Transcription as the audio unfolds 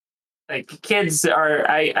Like kids are,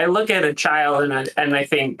 I look at a child and I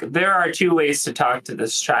think there are two ways to talk to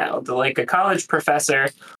this child, like a college professor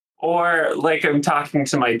or like I'm talking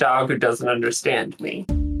to my dog who doesn't understand me.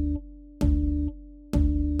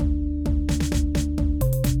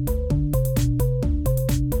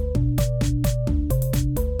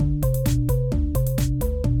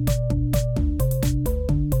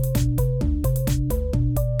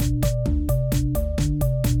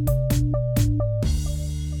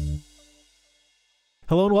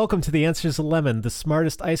 Hello and welcome to The Answer's a Lemon, the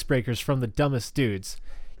smartest icebreakers from the dumbest dudes.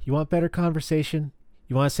 You want better conversation?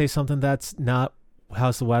 You want to say something that's not,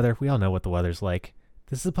 how's the weather? We all know what the weather's like.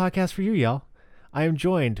 This is a podcast for you, y'all. I am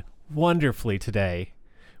joined wonderfully today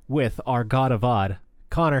with our god of odd,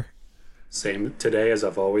 Connor. Same today as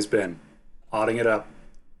I've always been. Odding it up.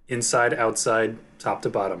 Inside, outside, top to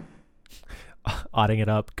bottom. Odding it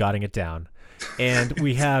up, godding it down. And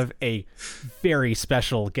we have a very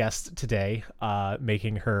special guest today,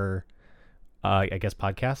 making her, I guess,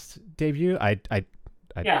 podcast debut.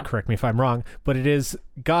 Yeah. Correct me if I'm wrong, but it is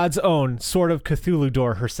God's own sort of Cthulhu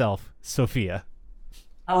door herself, Sofìa.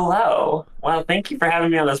 Hello. Well, thank you for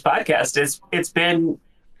having me on this podcast. It's been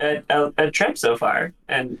a trip so far,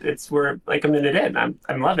 and we're like a minute in.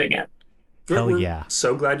 I'm loving it. Hell yeah.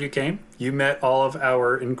 So glad you came. You met all of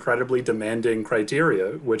our incredibly demanding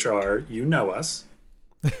criteria, which are, you know us.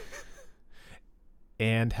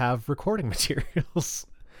 And have recording materials.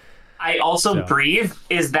 I also breathe.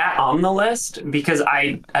 Is that on the list? Because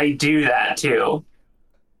I do that too.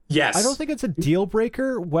 Yes. I don't think it's a deal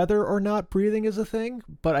breaker whether or not breathing is a thing,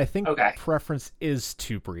 but I think preference is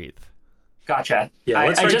to breathe. Gotcha. Yeah,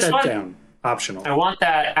 let's write that down. Optional. I want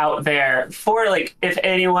that out there for like if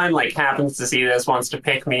anyone like happens to see this, wants to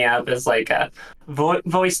pick me up as like a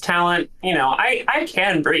voice talent. You know, I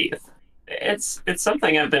can breathe. It's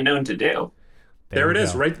something I've been known to do. There it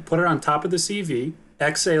is. Right, put it on top of the CV.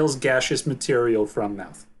 Exhales gaseous material from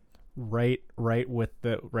mouth. Right with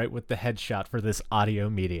the headshot for this audio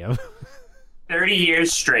medium. 30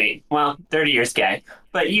 years straight. Well, 30 years gay,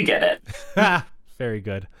 but you get it. Very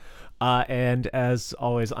good. And as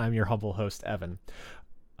always, I'm your humble host, Evan.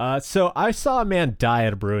 So I saw a man die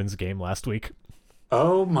at a Bruins game last week.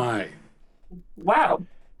 Oh my! Wow.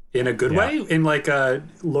 In a good way? In like a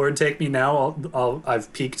Lord take me now.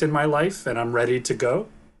 I've peaked in my life and I'm ready to go.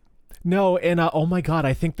 No, in a oh my god,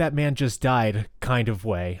 I think that man just died kind of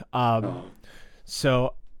way.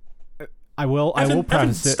 So I will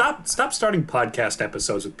preface it. Stop starting podcast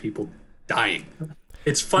episodes with people dying.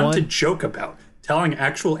 It's fun to joke about. Telling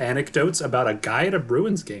actual anecdotes about a guy at a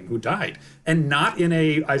Bruins game who died, and not in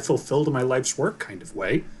a I fulfilled my life's work kind of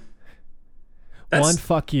way. One,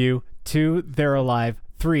 fuck you. Two, they're alive.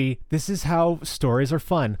 Three, this is how stories are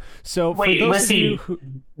fun. So wait, for those was of he you who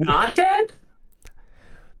not dead?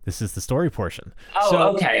 This is the story portion.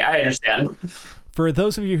 Oh, okay, I understand. For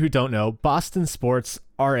those of you who don't know, Boston sports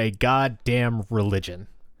are a goddamn religion.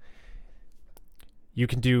 You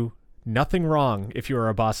can do nothing wrong if you're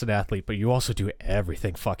a Boston athlete, but you also do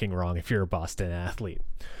everything fucking wrong if you're a Boston athlete.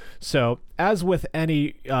 So, as with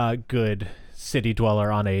any good city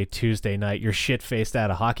dweller on a Tuesday night, you're shit-faced at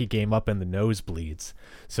a hockey game up in the nosebleeds.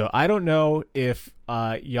 So, I don't know if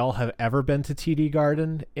y'all have ever been to TD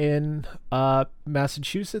Garden in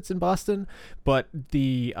Massachusetts in Boston, but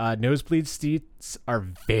the nosebleed seats are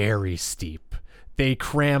very steep. They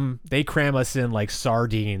cram us in like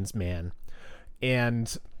sardines, man.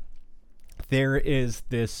 And there is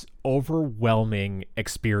this overwhelming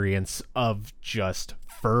experience of just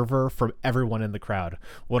fervor from everyone in the crowd.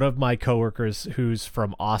 One of my coworkers who's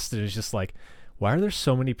from Austin is just like, why are there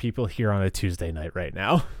so many people here on a Tuesday night right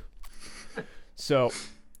now? So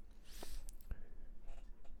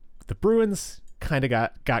the Bruins kind of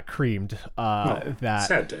got creamed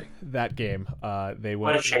sad day. That game. They What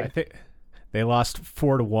a went, shame. I think they lost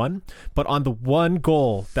 4-1, but on the one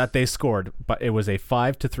goal that they scored, but it was a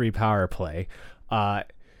 5-3 power play.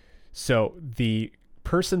 So the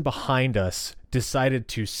person behind us decided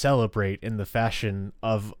to celebrate in the fashion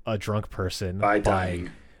of a drunk person by dying,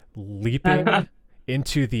 leaping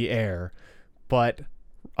into the air. But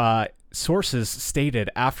sources stated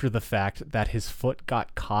after the fact that his foot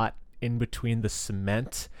got caught in between the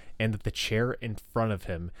cement and the chair in front of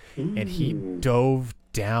him, and he dove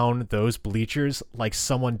down those bleachers like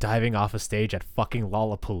someone diving off a stage at fucking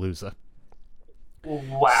Lollapalooza.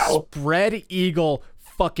 Wow. Spread eagle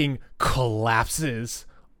fucking collapses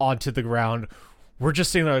onto the ground. We're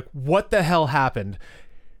just sitting there like, what the hell happened?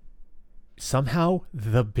 Somehow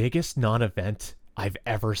the biggest non-event I've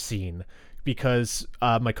ever seen because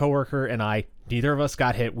my coworker and I, neither of us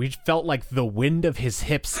got hit. We felt like the wind of his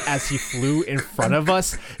hips as he flew in front of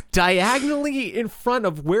us, diagonally in front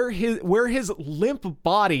of where his limp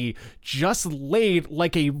body just laid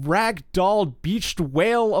like a ragdoll beached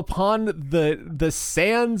whale upon the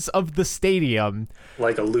sands of the stadium.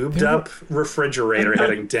 Like a lubed up refrigerator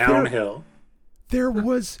heading downhill. There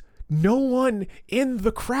was no one in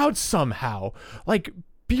the crowd somehow. Like,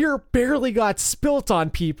 beer barely got spilt on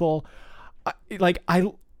people.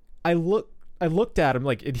 I looked at him,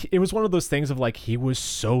 like it was one of those things of like, he was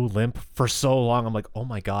so limp for so long. I'm like, oh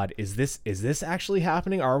my God, is this actually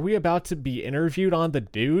happening? Are we about to be interviewed on the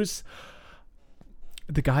news?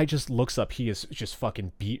 The guy just looks up. He is just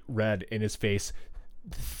fucking beet red in his face.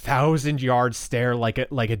 1,000-yard stare like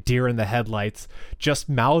a deer in the headlights, just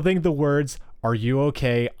mouthing the words, "Are you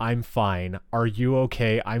okay? I'm fine. Are you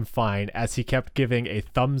okay? I'm fine," as he kept giving a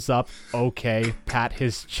thumbs up, okay, pat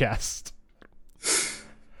his chest.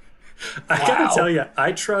 I gotta tell you,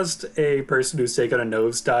 I trust a person who's taken a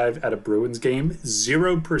nosedive at a Bruins game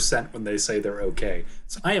 0% when they say they're okay.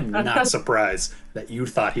 So I am not surprised that you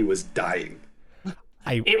thought he was dying.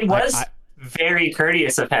 It was very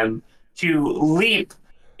courteous of him to leap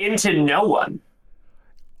into no one.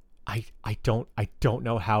 I don't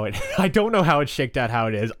know how it I don't know how it shaked out how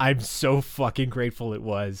it is. I'm so fucking grateful it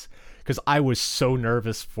was, because I was so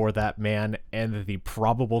nervous for that man and the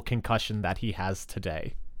probable concussion that he has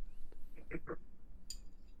today.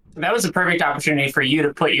 That was a perfect opportunity for you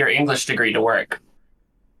to put your English degree to work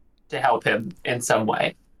to help him in some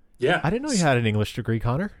way. Yeah. I didn't know you had an English degree,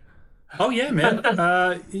 Connor. Oh, yeah, man.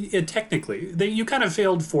 Technically. You kind of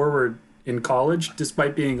failed forward in college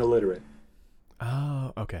despite being illiterate.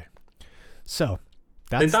 Oh, okay. So,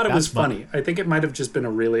 they thought it was funny. I think it might have just been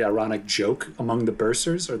a really ironic joke among the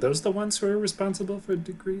bursars. Are those the ones who are responsible for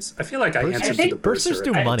degrees? I feel like I answered to the bursar. Bursars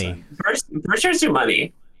do money. Bursars do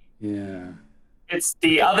money. Yeah. It's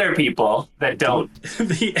the other people that don't.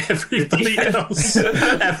 Everybody else.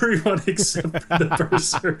 Everyone except the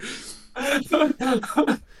bursar.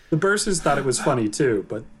 The bursars thought it was funny too,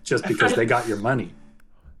 but just because they got your money.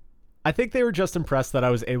 I think they were just impressed that I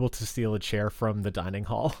was able to steal a chair from the dining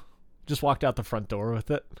hall. Just walked out the front door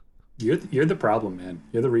with it. You're the problem, man.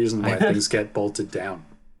 You're the reason why things get bolted down.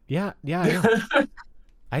 Yeah, I know.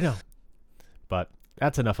 I know. But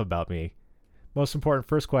that's enough about me. Most important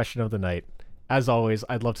first question of the night. As always,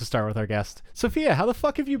 I'd love to start with our guest. Sofìa, how the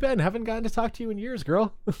fuck have you been? Haven't gotten to talk to you in years,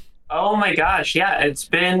 girl. Oh my gosh, yeah, it's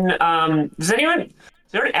been does anyone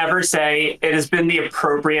ever say it has been the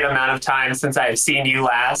appropriate amount of time since I have seen you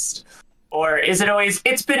last? Or is it always,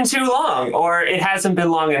 it's been too long, or it hasn't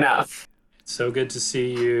been long enough? So good to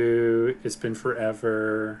see you. It's been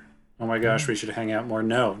forever. Oh my gosh, we should hang out more.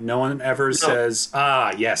 No one ever says,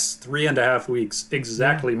 yes, 3.5 weeks.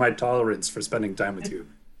 Exactly my tolerance for spending time with you.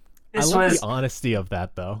 I love the honesty of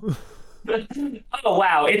that, though. Oh,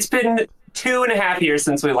 wow. It's been 2.5 years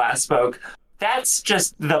since we last spoke. That's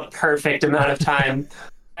just the perfect amount of time.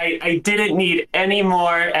 I didn't need any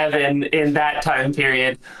more Evan in that time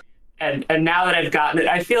period. And now that I've gotten it,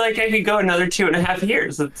 I feel like I could go another 2.5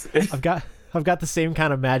 years. I've got the same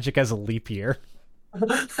kind of magic as a leap year.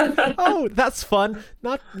 Oh, that's fun.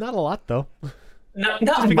 Not a lot though. Not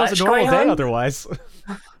just because much a normal going day on. Otherwise.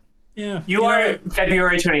 Yeah. You are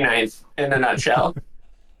February 29th in a nutshell.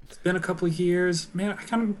 It's been a couple of years. Man,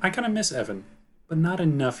 I kind of miss Evan, but not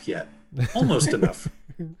enough yet. Almost enough.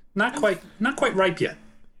 Not quite ripe yet.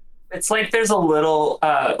 It's like there's a little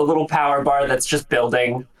power bar that's just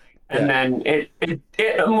building, and then it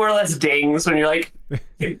more or less dings when you're like,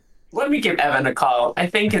 hey, let me give Evan a call. I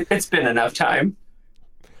think it's been enough time.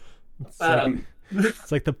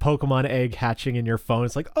 It's like the Pokemon egg hatching in your phone.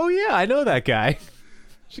 It's like, oh yeah, I know that guy.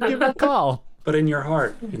 Should give him a call. But in your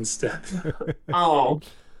heart instead. Oh.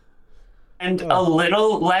 And a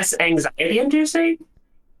little less anxiety inducing?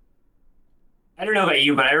 I don't know about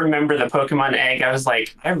you, but I remember the Pokemon egg. I was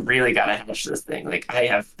like, I really gotta hatch this thing. Like, I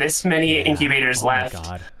have this many incubators left. My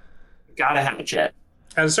God. Gotta hatch it.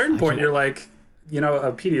 At a certain point, you're like,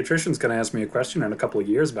 a pediatrician's going to ask me a question in a couple of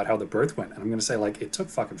years about how the birth went. And I'm going to say, like, it took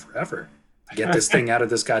fucking forever to get this thing out of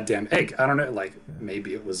this goddamn egg. I don't know. Like,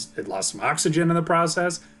 maybe it lost some oxygen in the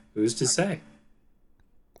process. Who's to say?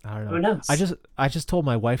 I don't know. Who knows? I just told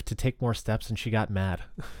my wife to take more steps and she got mad.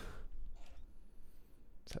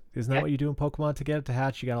 Isn't that what you do in Pokemon to get it to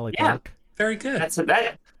hatch? You gotta work. Very good.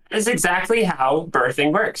 That is exactly how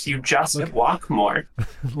birthing works. You just walk more.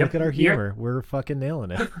 Look at our humor. We're fucking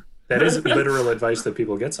nailing it. That is literal advice that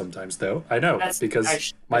people get sometimes, though. I know,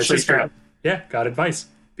 because my sister, got advice.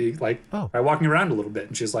 Be like, try walking around a little bit.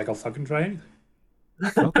 And she's like, I'll fucking try anything.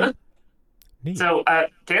 Okay. Neat. So to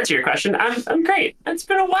answer your question, I'm great. It's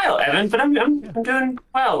been a while, Evan, but I'm doing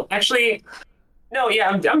well. Actually, no, yeah,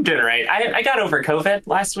 I'm doing all right. I got over COVID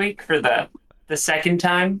last week for the second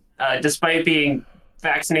time, despite being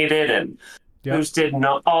vaccinated and Yep. boosted and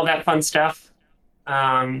all that fun stuff.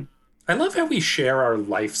 I love how we share our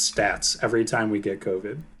life stats every time we get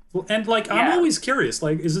COVID. Well, and like, I'm Yeah. always curious,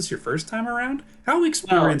 like, is this your first time around? How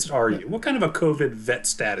experienced are you? What kind of a COVID vet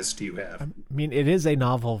status do you have? I mean, it is a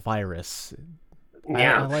novel virus.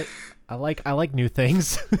 Yeah, I like new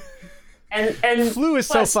things. and Flu is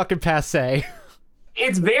plus, so fucking passe.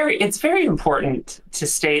 it's very important to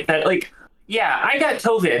state that, like, yeah, I got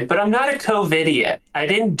COVID, but I'm not a COVIDiot. I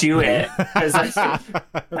didn't do it because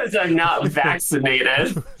I'm not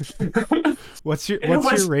vaccinated. What's your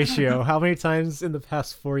ratio? How many times in the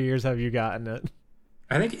past 4 years have you gotten it?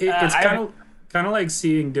 I think it's kind of like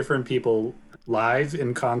seeing different people live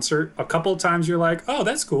in concert. A couple of times you're like, oh,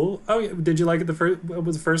 that's cool. Oh, yeah, did you like it the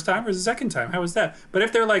first time or the second time? How was that? But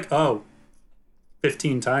if they're like, oh,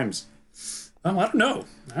 15 times. Oh, I don't know.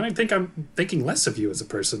 I don't think I'm thinking less of you as a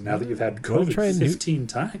person now that you've had COVID 15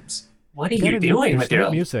 times. What are you doing with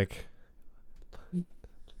your music?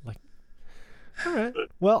 Like, all right.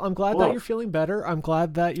 Well, I'm glad that you're feeling better. I'm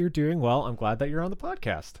glad that you're doing well. I'm glad that you're on the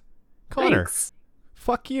podcast. Connor, Thanks.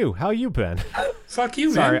 fuck you. How you been? Fuck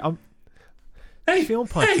you, Sorry, man. I'm feeling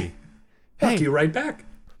punchy. Hey, fuck you right back.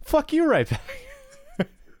 Fuck you right back.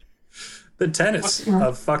 The tennis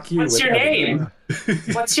of fuck you. What's your name?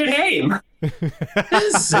 What's your name?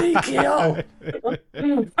 Ezekiel.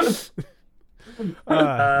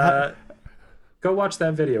 Go watch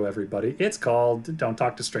that video, everybody. It's called "Don't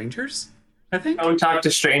Talk to Strangers." I think. Don't talk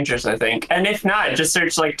to strangers, I think. And if not, just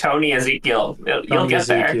search like Tony Ezekiel. You'll Tony get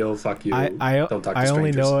there. Ezekiel, fuck you. I Don't talk to I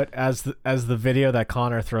only strangers. know it as the video that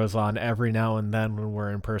Connor throws on every now and then when we're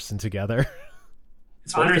in person together.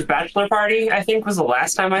 It's worth Connor's it. bachelor party, I think, was the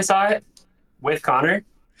last time I saw it with Connor.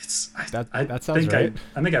 That sounds right.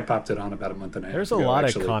 I think I popped it on about a month and a half There's a ago, lot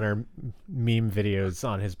actually. of Connor meme videos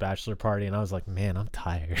on his bachelor party, and I was like, man, I'm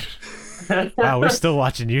tired. Wow, we're still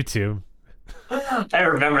watching YouTube. I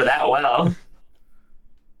remember that well.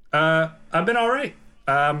 I've been all right.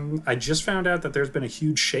 I just found out that there's been a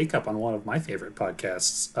huge shakeup on one of my favorite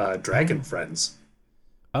podcasts, Dragon Friends.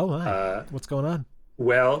 Oh my, what's going on?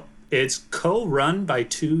 Well, it's co-run by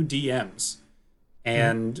two DMs.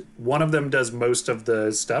 And one of them does most of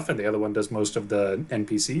the stuff, and the other one does most of the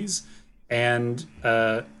NPCs. And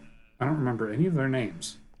I don't remember any of their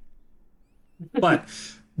names. But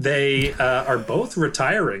they are both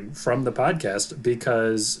retiring from the podcast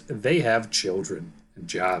because they have children and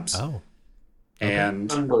jobs. Oh,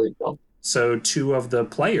 And Unbelievable. so two of the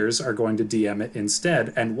players are going to DM it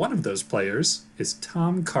instead. And one of those players is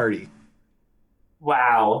Tom Cardy.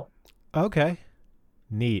 Wow. okay,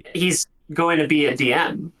 neat. He's going to be a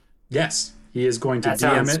DM. Yes, he is going to That DM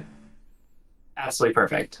sounds- it. Absolutely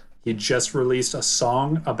perfect. He just released a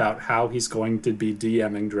song about how he's going to be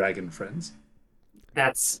DMing Dragon Friends.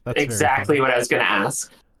 That's very exactly what I was going to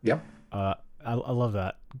ask. Yep. I love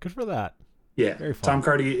that. Good for that. Yeah. Very fun. Tom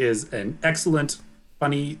Cardy is an excellent,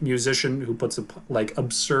 funny musician who puts like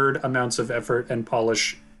absurd amounts of effort and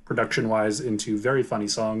polish production-wise into very funny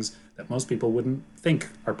songs that most people wouldn't think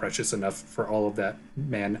are precious enough for all of that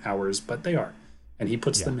man-hours, but they are. And he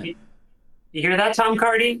puts them in. You hear that, Tom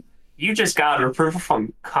Cardy? You just got approval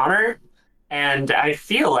from Connor, and I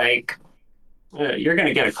feel like you're going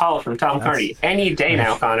to get a call from Tom Cardy any day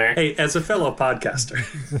now, Connor. Hey, as a fellow podcaster,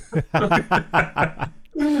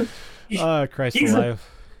 Oh, Christ He's alive.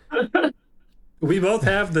 we both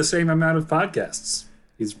have the same amount of podcasts.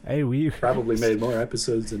 He's Hey, we probably made more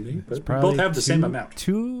episodes than me, but we probably both have the same amount.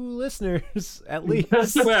 2 listeners at least.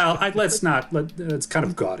 Well, it's kind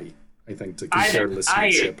of gaudy, I think, to compare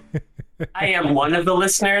listenership. I am one of the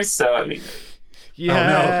listeners, so I mean,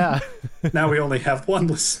 Yeah. Now we only have one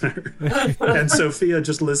listener. And Sofìa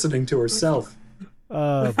just listening to herself.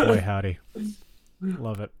 Oh boy, howdy.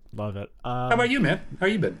 Love it. Love it. How about you, man? How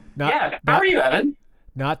you been? yeah. How are you, Evan?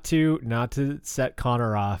 Not to set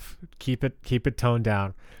Connor off. Keep it toned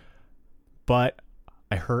down. But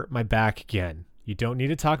I hurt my back again. You don't need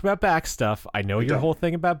to talk about back stuff. I know your don't. whole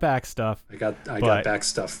thing about back stuff. I got But- back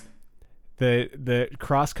stuff. The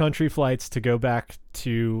cross country flights to go back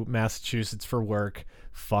to Massachusetts for work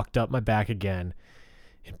fucked up my back again.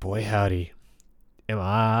 And boy howdy, am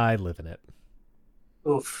I living it.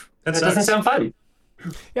 Oof. That That doesn't sucks. sound fun.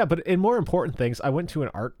 Yeah, but in more important things, I went to an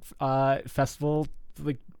art festival,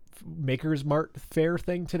 like Makers Mart fair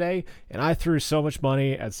thing today, and I threw so much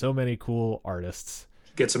money at so many cool artists.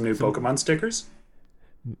 Get some new Pokemon stickers.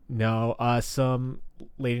 No, some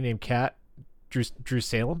lady named Kat drew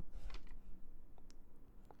Salem.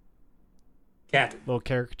 Cat. Little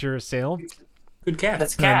caricature of Salem. Good cat.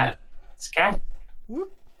 That's cat. It's cat.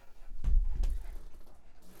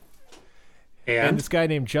 And this guy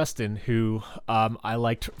named Justin, who I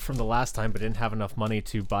liked from the last time, but didn't have enough money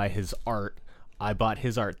to buy his art. I bought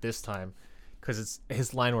his art this time because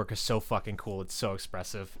his line work is so fucking cool. It's so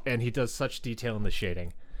expressive, and he does such detail in the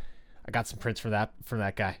shading. I got some prints from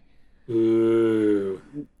that guy. Ooh.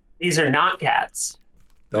 These are not cats,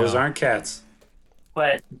 Those aren't cats.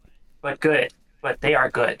 but good. But they are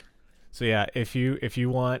good. So yeah, if you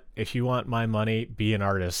want my money, be an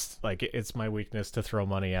artist. Like, it's my weakness to throw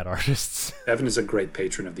money at artists. Evan is a great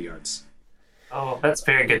patron of the arts. Oh, that's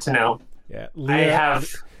very good to know. Yeah, I Leah, have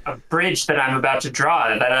a bridge that I'm about to draw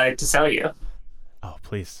that I'd like to sell you. Oh,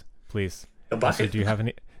 please. You'll buy Also, it. do you have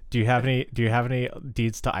any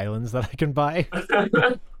deeds to islands that I can buy?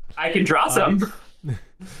 I can draw some.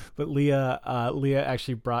 But Leah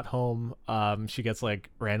actually brought home. She gets like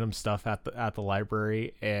random stuff at the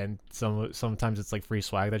library, and sometimes it's like free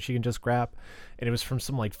swag that she can just grab. And it was from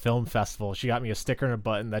some like film festival. She got me a sticker and a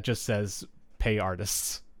button that just says "Pay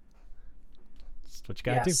artists." That's what you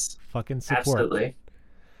gotta Yes, do. Fucking support. absolutely.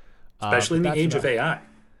 Especially in the age of AI.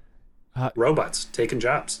 Robots taking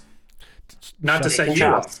jobs. Not to Shut set the you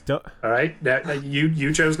fuck off. Don't- All right?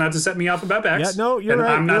 You chose not to set me off about Bex. Yeah, no, you're and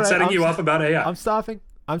right. I'm not you're right. setting you off about AI. I'm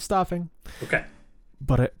stopping. Okay.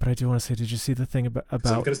 But I do want to say, did you see the thing about the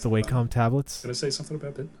Wacom tablets? I'm going to say something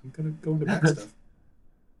about it. I'm going to go into back stuff.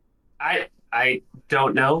 I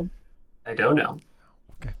don't know. I don't know.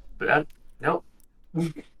 Okay. But no.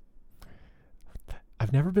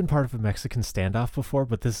 I've never been part of a Mexican standoff before,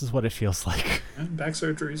 but this is what it feels like. And back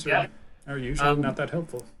surgeries Yeah. are usually not that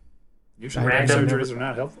helpful. Usually back Random- surgeries are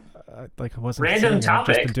not helpful. Like, I wasn't Random saying, I've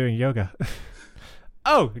just topic. been doing yoga.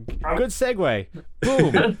 Oh, good segue.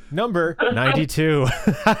 Boom. Number 92.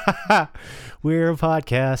 We're a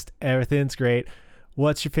podcast. Everything's great.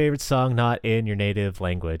 What's your favorite song not in your native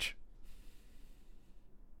language?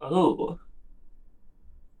 Oh.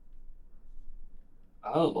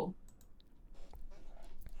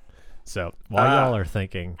 So while y'all are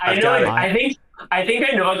thinking, I I've know. got it. I think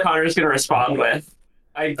I know what Connor's going to respond with.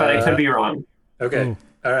 But I could be wrong. Okay. Ooh.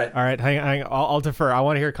 All right. all right, hang on. I'll defer. I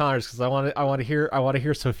want to hear Connor's because I want to hear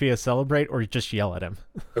Sofìa celebrate or just yell at him.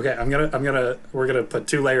 Okay. We're gonna put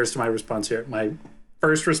two layers to my response here. My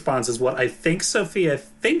first response is what I think Sofìa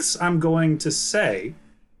thinks I'm going to say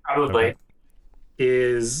Probably. Okay.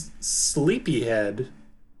 is Sleepyhead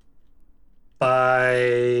by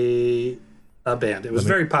a band. It was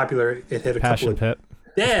very popular. It hit a Passion couple of Pit.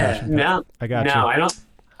 yeah. Passion Pit. No. I got no, you.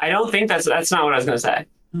 I don't think that's not what I was going to say.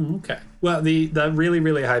 Okay. Well, the really,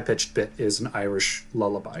 really high pitched bit is an Irish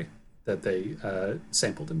lullaby that they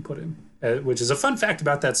sampled and put in, which is a fun fact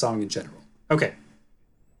about that song in general. Okay.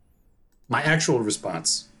 My actual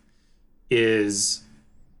response is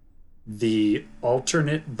the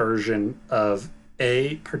alternate version of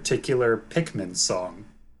a particular Pikmin song.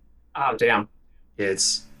 Oh, damn.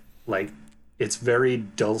 It's very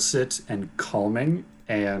dulcet and calming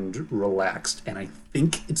and relaxed. And I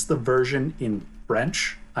think it's the version in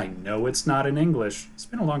French. I know it's not in English. It's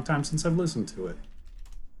been a long time since I've listened to it.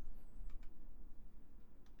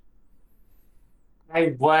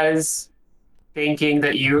 I was thinking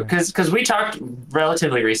that you, because we talked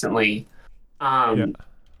relatively recently,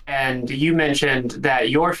 and you mentioned that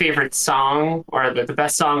your favorite song or the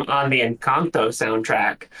best song on the Encanto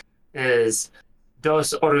soundtrack is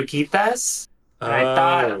Dos Oruguitas. And I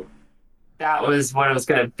thought that was what it was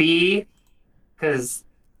going to be because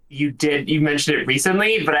you mentioned it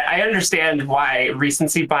recently, but I understand why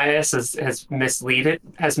recency bias has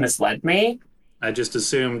misled me. I just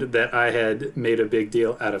assumed that I had made a big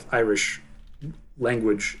deal out of Irish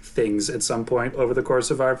language things at some point over the course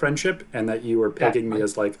of our friendship, and that you were pegging me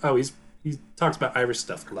as like, oh, he talks about Irish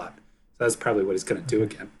stuff a lot. So that's probably what he's going to do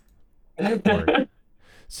again. Word.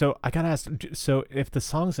 So I gotta ask. So if the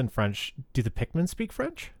song's in French, do the Pikmin speak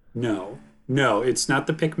French? No, it's not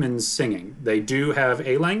the Pikmin singing. They do have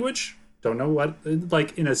a language. Don't know what,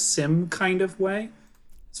 like in a sim kind of way,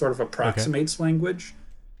 sort of approximates language.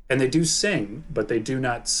 And they do sing, but they do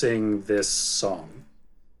not sing this song.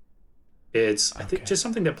 It's, I think, just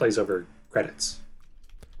something that plays over credits.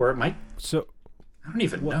 Or it might, So I don't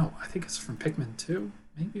even know. I think it's from Pikmin 2.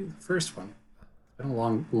 Maybe the first one. It's been a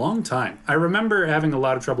long time. I remember having a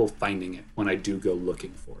lot of trouble finding it when I do go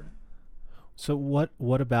looking for it. So what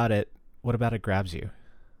about it? What about it grabs you?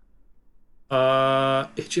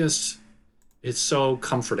 It's so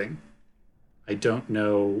comforting. I don't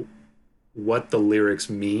know what the lyrics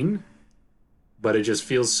mean, but it just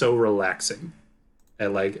feels so relaxing.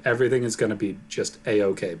 And like everything is going to be just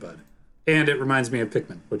a-okay, bud. And it reminds me of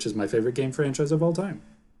Pikmin, which is my favorite game franchise of all time.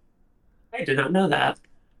 I did not know that.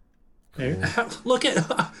 Look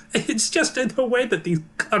at it's just in the way that these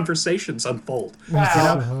conversations unfold.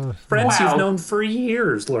 Wow. Friends Wow. you've known for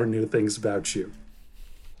years learn new things about you.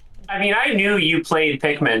 I mean, I knew you played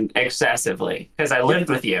Pikmin excessively because I lived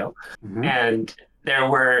with you, Mhm. and there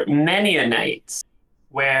were many a nights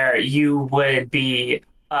where you would be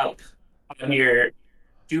up on your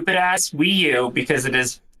stupid ass Wii U because it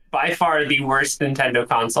is by far the worst Nintendo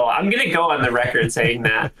console. I'm gonna go on the record saying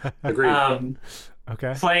that. Agreed.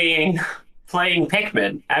 Okay. Playing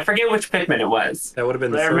Pikmin. I forget which Pikmin it was, That would have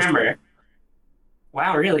been the but I first remember. one.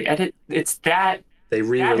 Wow, really? It's that. They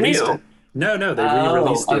re-released new? it. No, they Oh,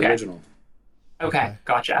 re-released the okay. original. Okay,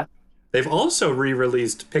 gotcha. They've also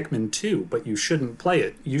re-released Pikmin 2, but you shouldn't play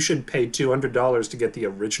it. You should pay $200 to get the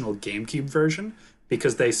original GameCube version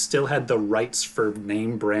because they still had the rights for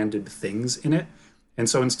name-branded things in it. And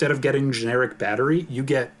so instead of getting generic battery, you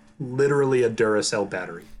get literally a Duracell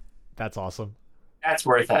battery. That's awesome. That's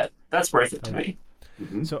worth it. That's worth it to me.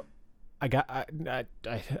 So, I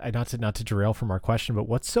not to derail from our question, but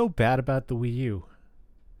what's so bad about the Wii U?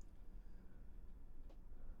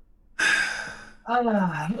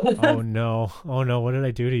 Oh no! What did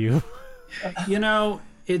I do to you? You know,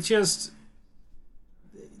 it just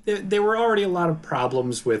there were already a lot of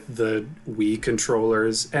problems with the Wii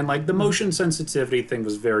controllers, and like the motion sensitivity thing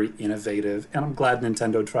was very innovative, and I'm glad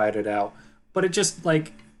Nintendo tried it out. But it just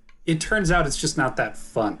like it turns out it's just not that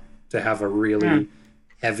fun to have a really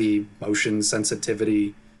heavy motion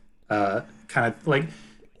sensitivity kind of like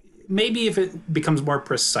maybe if it becomes more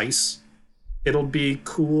precise it'll be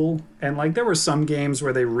cool. And like there were some games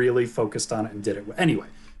where they really focused on it and did it anyway.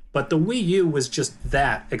 But the Wii U was just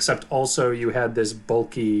that, except also you had this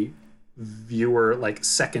bulky viewer like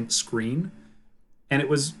second screen, and it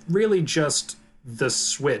was really just the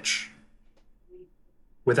Switch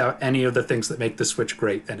without any of the things that make the Switch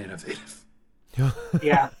great and innovative.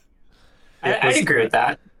 Yeah, I'd agree with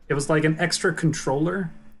that. It was like an extra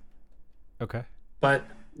controller, Okay. but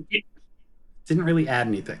didn't really add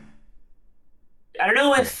anything. I don't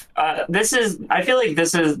know if this is. I feel like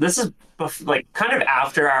this is like kind of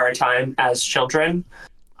after our time as children.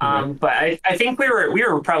 But I think we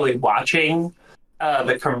were probably watching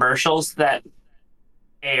the commercials that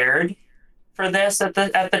aired for this at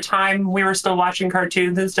the time we were still watching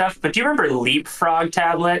cartoons and stuff. But do you remember Leapfrog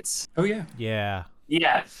tablets? Oh yeah. Yeah.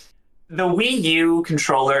 Yeah. The Wii U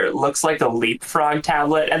controller looks like a Leapfrog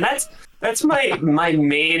tablet, and that's my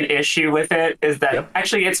main issue with it is that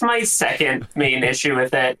actually it's my second main issue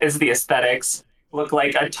with it is the aesthetics look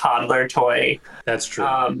like a toddler toy. That's true.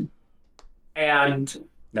 And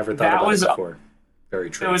Never thought that about was it before. Very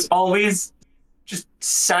true. it was always just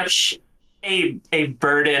such a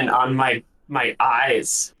burden on my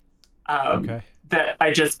eyes. Okay. That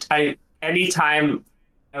I anytime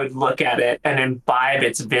I would look at it and imbibe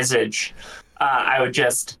its visage, I would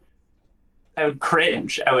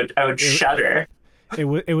cringe. I would shudder. It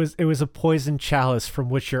was a poison chalice from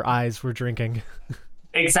which your eyes were drinking.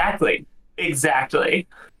 Exactly. Okay.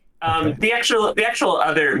 The actual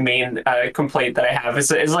other main complaint that I have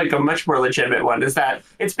is like a much more legitimate one. Is that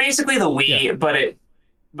it's basically the Wii,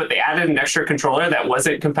 but they added an extra controller that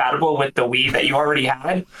wasn't compatible with the Wii that you already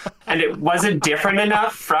had, and it wasn't different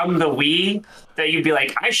enough from the Wii that you'd be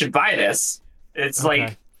like, I should buy this. It's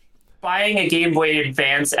like buying a Game Boy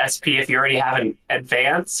Advance SP if you already have an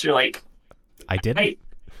Advance. You're like, I didn't.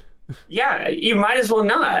 yeah, you might as well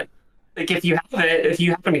not. Like if you have it, if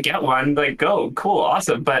you happen to get one, like go, cool,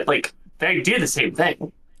 awesome. But like they do the same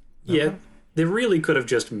thing. Yeah, they really could have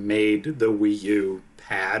just made the Wii U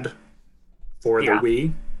pad for the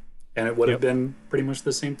Wii, and it would have been pretty much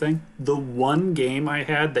the same thing. The one game I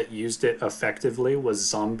had that used it effectively was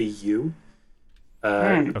Zombie U.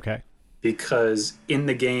 Okay. Because in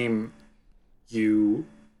the game,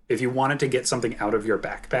 if you wanted to get something out of your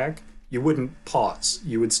backpack, you wouldn't pause.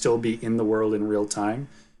 You would still be in the world in real time.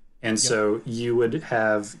 And so you would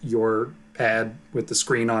have your pad with the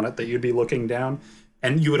screen on it that you'd be looking down.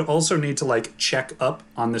 And you would also need to like check up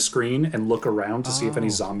on the screen and look around to see if any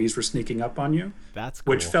zombies were sneaking up on you. That's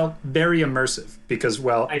cool. Which felt very immersive because,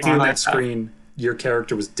 well, on that screen, your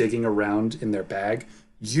character was digging around in their bag.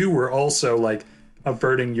 You were also like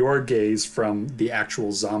averting your gaze from the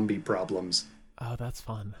actual zombie problems. Oh, that's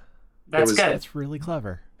fun. That's good. That's really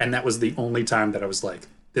clever. And that was the only time that I was like,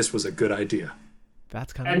 this was a good idea.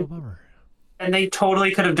 That's kind of a bummer. And they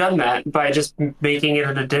totally could have done that by just making it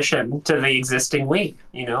an addition to the existing Wii.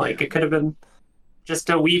 You know, like it could have been just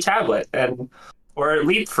a Wii tablet or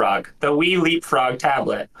Leapfrog, the Wii Leapfrog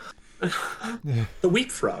tablet. The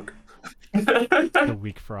Weak Frog. The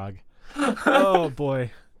weak frog. Oh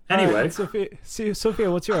boy. Anyway,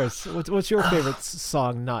 Sophia, what's yours? What's your favorite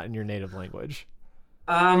song not in your native language?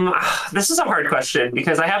 This is a hard question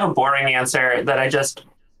because I have a boring answer that I just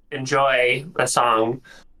enjoy the song.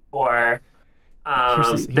 Or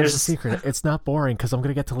Here's the there's secret. It's not boring because I'm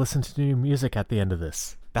gonna get to listen to new music at the end of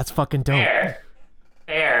this. That's fucking dope.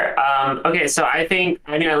 fair. Okay, so I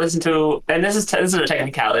listened to, and this is a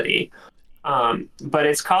technicality, but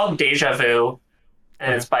it's called Deja Vu,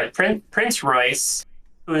 and it's by Prince Royce,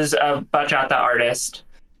 who's a bachata artist,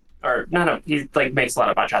 or not a he like makes a lot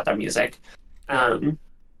of bachata music, and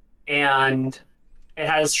it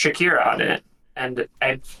has Shakira on it, and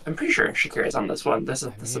I'm pretty sure Shakira's on this one. This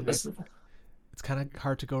is It's kind of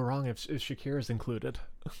hard to go wrong if Shakira's included.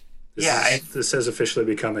 This has officially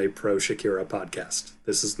become a pro Shakira podcast.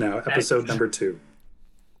 This is now episode number 2.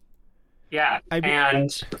 Yeah,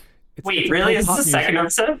 it's really? Is this the second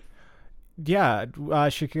episode? Yeah,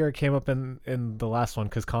 Shakira came up in the last one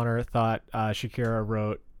because Connor thought Shakira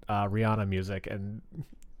wrote Rihanna music and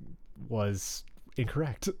was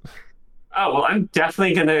incorrect. Oh, well, I'm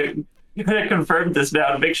definitely gonna confirm this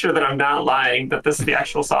now to make sure that I'm not lying, that this is the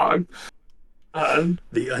actual song.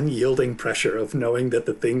 The unyielding pressure of knowing that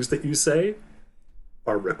the things that you say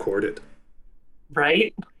are recorded.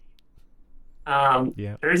 Right?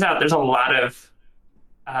 Yeah. Turns out there's a lot of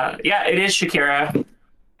it is Shakira.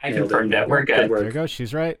 I confirmed it. We're good. There you go.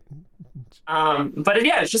 She's right. But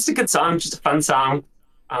yeah, it's just a good song, just a fun song.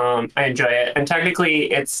 I enjoy it. And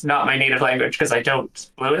technically it's not my native language because I don't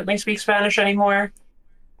fluently speak Spanish anymore.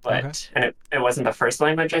 But and it wasn't the first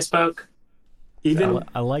language I spoke. Even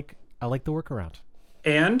I like the workaround.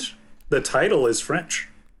 And the title is French.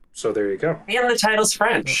 So there you go. And the title's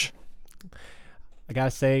French. I gotta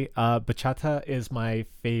say, bachata is my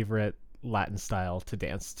favorite Latin style to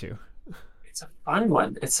dance to. It's a fun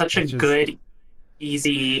one. It's such a good,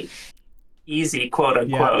 easy quote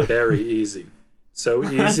unquote. Yeah, very easy. So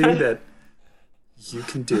easy that you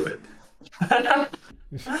can do it.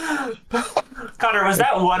 Connor, was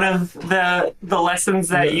that one of the lessons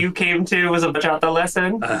that you came to? Was a bachata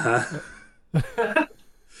lesson? Uh-huh.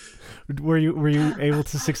 Were you able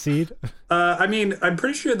to succeed? I mean, I'm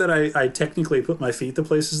pretty sure that I technically put my feet the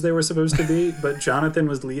places they were supposed to be, but Jonathan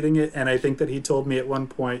was leading it, and I think that he told me at one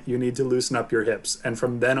point, you need to loosen up your hips. And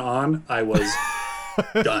from then on, I was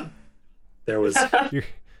done.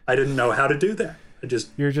 I didn't know how to do that.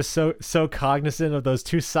 You're just so cognizant of those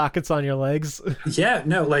 2 sockets on your legs. Yeah,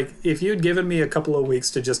 no, like if you'd given me a couple of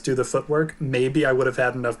weeks to just do the footwork, maybe I would have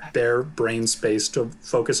had enough bare brain space to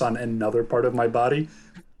focus on another part of my body.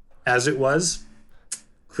 As it was,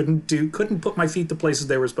 couldn't put my feet the places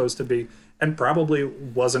they were supposed to be, and probably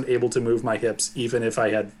wasn't able to move my hips even if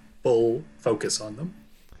I had full focus on them.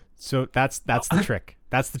 So that's the trick.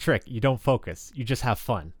 That's the trick. You don't focus. You just have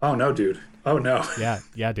fun. Oh no, dude. Oh no.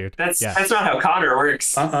 Yeah, dude. That's not how Connor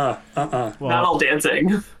works. Well, not all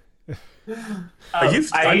dancing.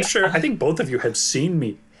 I'm sure. I think both of you have seen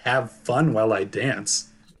me have fun while I dance.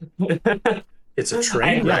 It's a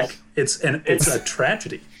train wreck. It's a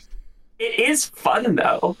tragedy. It is fun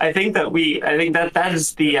though. I think that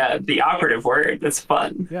is the operative word. It's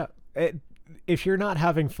fun. Yeah. If you're not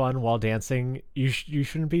having fun while dancing, you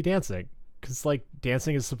shouldn't be dancing, because like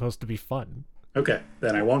dancing is supposed to be fun. Okay,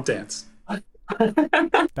 then I won't dance.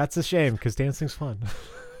 That's a shame, because dancing's fun.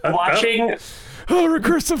 Watching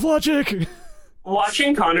recursive logic.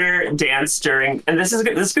 Watching Connor dance during, and this is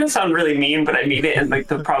going to sound really mean, but I mean it in like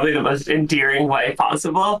probably the most endearing way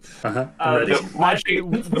possible.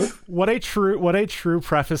 What a true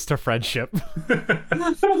preface to friendship.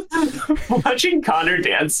 Watching Connor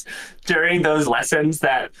dance during those lessons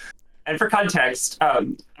and for context,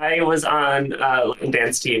 I was on a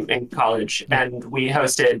dance team in college, and we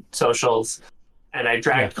hosted socials, and I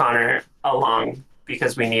dragged Connor along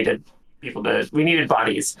because we needed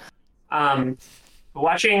bodies.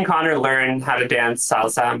 Watching Connor learn how to dance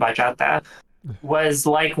salsa and bachata was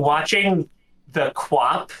like watching the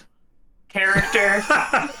Quap character.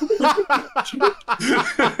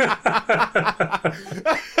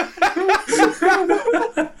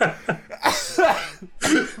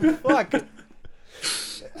 Fuck.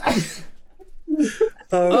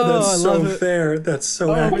 That's so fair. That's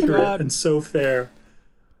so accurate and so fair.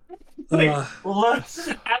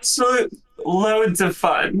 Absolute loads of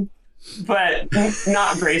fun, but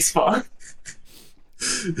not graceful.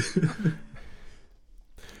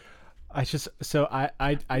 I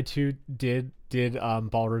too did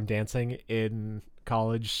ballroom dancing in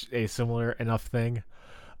college, a similar enough thing,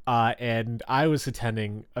 and I was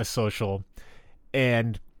attending a social,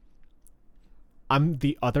 and I'm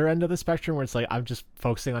the other end of the spectrum where it's like I'm just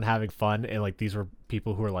focusing on having fun, and like these were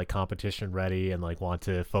people who are like competition ready and like want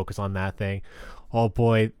to focus on that thing. Oh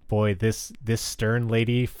boy, this stern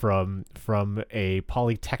lady from a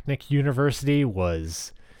polytechnic university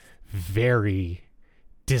was very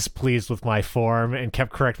displeased with my form and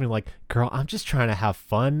kept correcting me like, girl, I'm just trying to have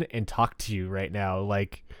fun and talk to you right now.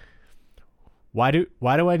 Like, why do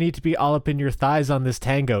I need to be all up in your thighs on this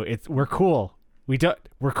tango? We're cool.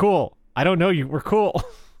 We're cool. I don't know you. We're cool.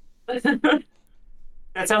 That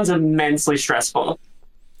sounds immensely stressful.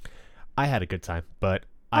 I had a good time, but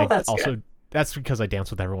that's because I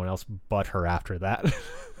danced with everyone else but her after that.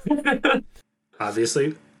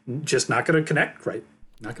 Obviously, just not going to connect, right?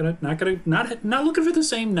 Not looking for the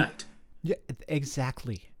same night. Yeah,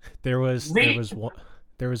 exactly. There was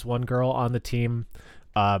one girl on the team.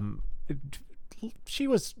 She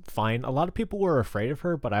was fine. A lot of people were afraid of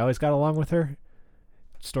her, but I always got along with her.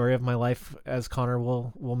 Story of my life, as Connor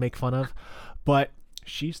will make fun of. But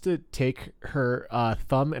she used to take her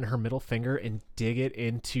thumb and her middle finger and dig it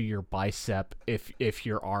into your bicep if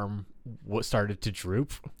your arm started to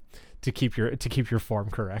droop to keep your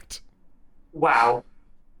form correct. Wow.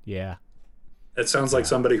 Yeah. That sounds like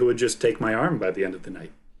somebody who would just take my arm by the end of the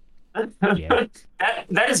night. Yeah.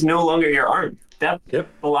 That is no longer your arm. That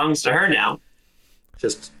belongs to her now.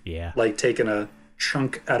 Just like taking a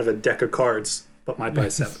chunk out of a deck of cards, but my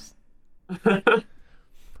bicep.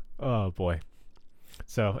 Oh boy.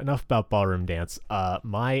 So enough about ballroom dance.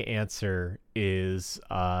 My answer is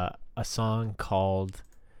a song called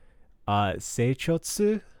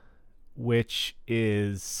Seichotsu, which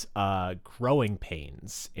is Growing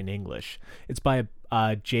Pains in English. It's by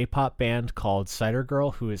a J-pop band called Cider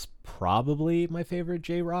Girl, who is probably my favorite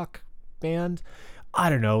J-rock band. I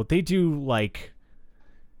don't know. They do like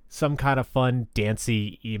some kind of fun,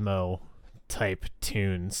 dancey, emo type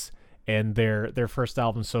tunes. And their first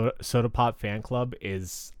album, Soda Pop Fan Club,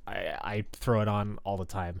 is I throw it on all the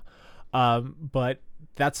time. But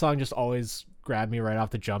that song just always grabbed me right off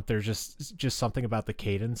the jump. There's just something about the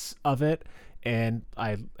cadence of it, and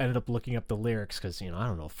I ended up looking up the lyrics because I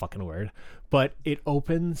don't know a fucking word. But it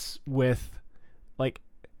opens with like,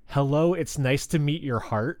 "Hello, it's nice to meet your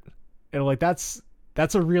heart," and like that's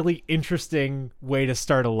a really interesting way to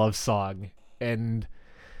start a love song. And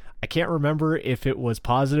I can't remember if it was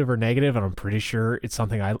positive or negative, and I'm pretty sure it's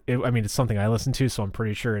something it's something I listened to, so I'm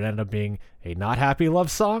pretty sure it ended up being a not happy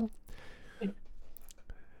love song.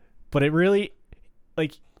 But it really,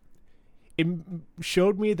 like, it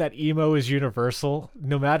showed me that emo is universal.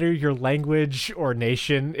 No matter your language or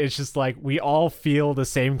nation, it's just like we all feel the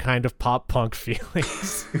same kind of pop punk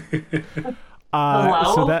feelings.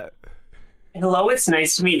 Hello? So that Hello, it's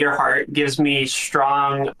nice to meet your heart gives me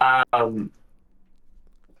strong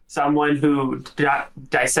someone who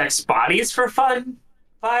dissects bodies for fun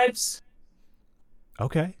vibes.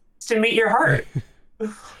 Okay. To meet your heart.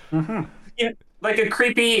 Mm-hmm. Like a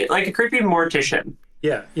creepy mortician.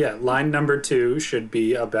 Yeah. Line number 2 should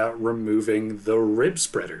be about removing the rib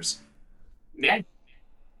spreaders. Yeah.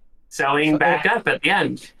 Sewing back up at the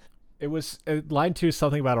end. It was line 2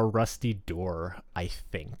 something about a rusty door, I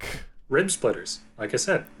think. Rib splitters, like I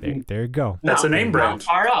said. There you go. That's a name brand.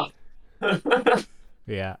 Far off.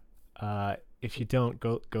 Yeah. If you don't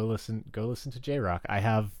go listen to J-Rock. I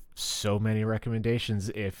have so many recommendations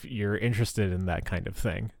if you're interested in that kind of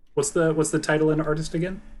thing. What's the title and artist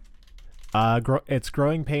again? It's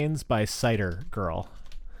Growing Pains by Cider Girl.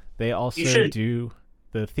 They also do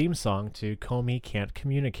the theme song to Comey Can't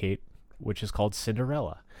Communicate, which is called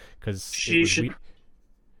Cinderella. Because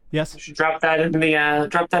yes, you should drop that in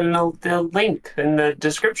the link in the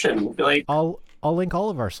description. Like I'll link all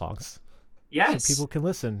of our songs. Yes, so people can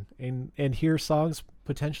listen and hear songs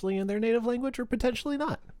potentially in their native language or potentially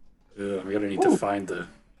not. I'm gonna need to find the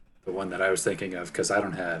one that I was thinking of because I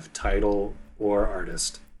don't have title or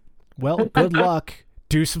artist. Well, good luck.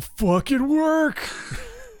 Do some fucking work.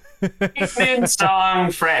 Pikmin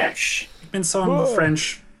song French. Pikmin song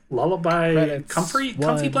French. Lullaby. Credits. Comfy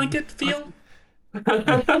blanket feel. Not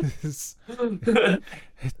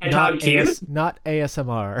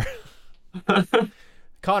ASMR.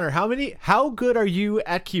 Connor, how good are you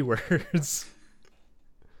at keywords?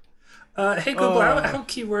 Hey Google, how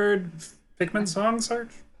keyword Pikmin songs are?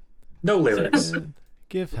 No lyrics.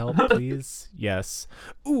 Give help, please. Yes.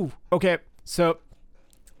 Ooh, okay. So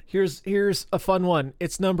here's a fun one.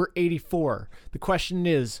 It's number 84. The question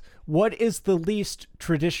is, what is the least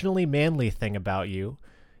traditionally manly thing about you?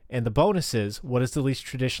 And the bonus is, what is the least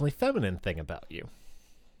traditionally feminine thing about you?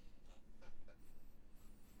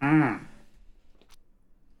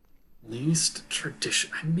 Least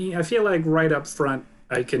tradition. I mean, I feel like right up front,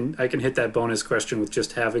 I can hit that bonus question with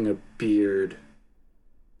just having a beard.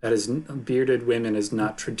 That is, bearded women is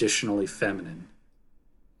not traditionally feminine.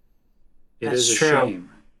 It That's is a true. shame,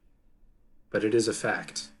 but it is a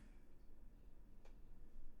fact.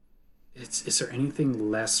 Is there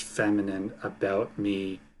anything less feminine about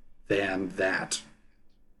me than that?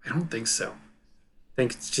 I don't think so. I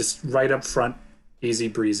think it's just right up front, easy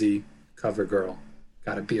breezy, cover girl,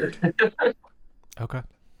 got a beard. Okay.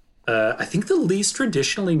 I think the least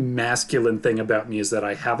traditionally masculine thing about me is that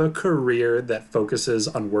I have a career that focuses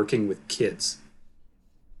on working with kids.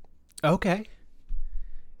 Okay.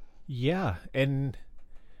 Yeah, and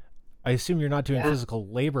I assume you're not doing physical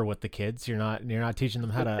labor with the kids. You're not teaching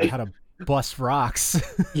them how to bust rocks.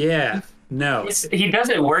 Yeah, no. He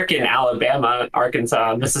doesn't work in Alabama,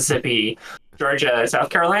 Arkansas, Mississippi, Georgia, South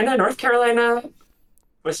Carolina, North Carolina,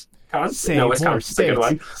 Wisconsin. Say No, more Wisconsin's a good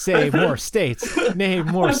one. states. Say more states. Name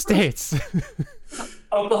more states.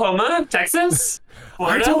 Oklahoma, Texas, I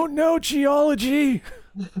Florida, don't know geology.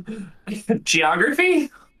 geography.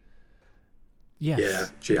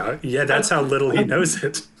 Yes. Yeah, that's how little he knows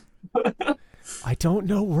it. I don't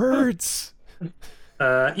know words.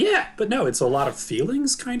 Yeah, but no, it's a lot of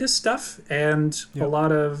feelings kind of stuff and a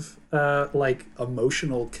lot of like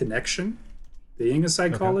emotional connection. Being a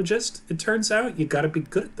psychologist, it turns out you got to be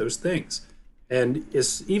good at those things. And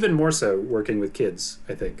it's even more so working with kids,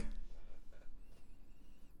 I think.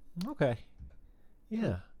 Okay.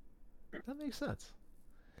 Yeah. That makes sense.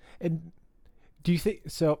 And do you think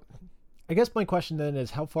so? I guess my question then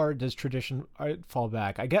is, how far does tradition fall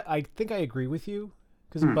back? I think I agree with you,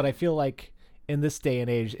 but I feel like in this day and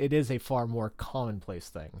age, it is a far more commonplace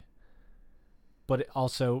thing. But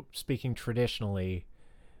also, speaking traditionally,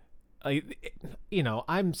 I'm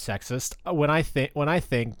sexist. When I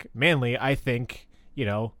think manly, I think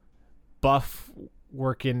buff,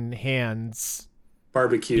 working hands,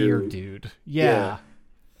 Barbecue. beard dude. Yeah.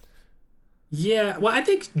 Yeah, well, I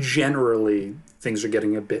think generally things are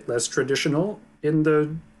getting a bit less traditional in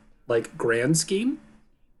the like grand scheme,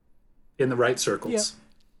 in the right circles.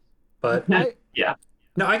 But Yeah.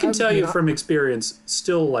 no, I can tell you from experience,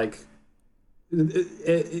 still like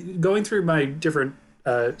going through my different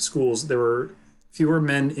schools, there were fewer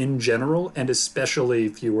men in general, and especially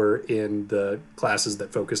fewer in the classes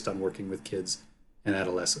that focused on working with kids and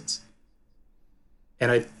adolescents. And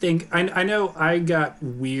I think I know I got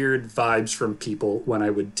weird vibes from people when I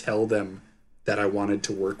would tell them that I wanted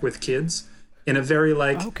to work with kids in a very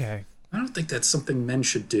like, Okay. I don't think that's something men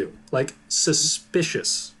should do. Like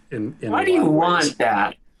suspicious in Why a do you lot of want ways.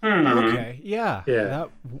 that? Okay. Yeah. Yeah. That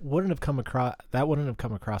wouldn't have come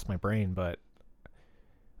across my brain, but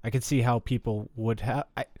I could see how people would have.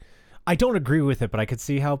 I don't agree with it, but I could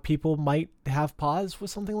see how people might have pause with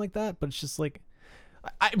something like that. But it's just like,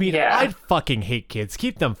 I mean, Yeah. I fucking hate kids.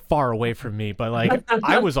 Keep them far away from me. But like,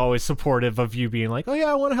 I was always supportive of you being like, oh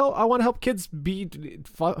yeah, I want to help. I want to help kids be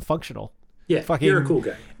functional. Yeah, Fucking you're a cool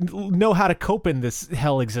guy. know how to cope in this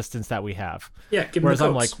hell existence that we have. Yeah, give Whereas him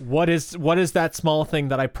I'm the like, cokes. what is that small thing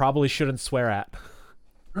that I probably shouldn't swear at?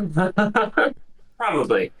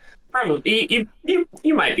 Probably. You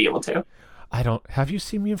might be able to. I don't. Have you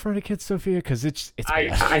seen me in front of kids, Sofìa? Because it's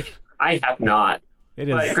bad. I have not. It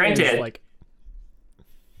is. But granted, it is like,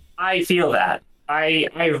 I feel that.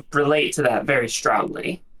 I relate to that very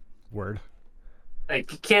strongly. word.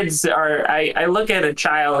 Like kids are, I look at a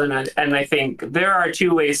child and I think there are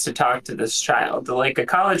two ways to talk to this child, like a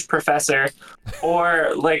college professor,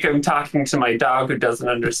 or like I'm talking to my dog who doesn't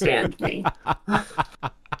understand me.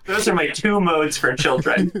 Those are my two modes for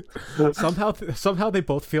children. Somehow they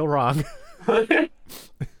both feel wrong. Okay,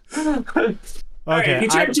 all right, you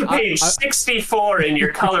turn to page 64 in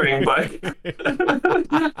your coloring book.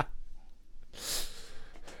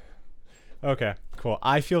 Okay, cool.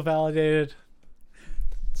 I feel validated.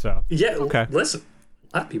 So Yeah, okay. Listen,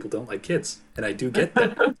 a lot of people don't like kids, and I do get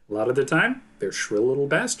that. A lot of the time, they're shrill little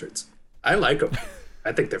bastards. I like them.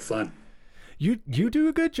 I think they're fun. You do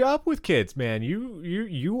a good job with kids, man.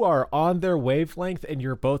 You are on their wavelength, and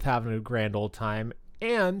you're both having a grand old time.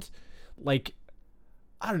 And like,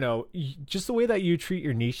 I don't know, just the way that you treat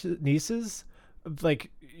your nieces, like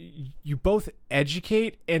you both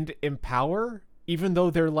educate and empower, even though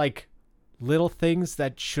they're like little things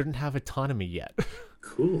that shouldn't have autonomy yet.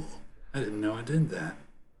 Cool. I didn't know I did that.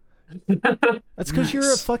 That's because Nice.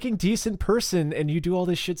 you're a fucking decent person and you do all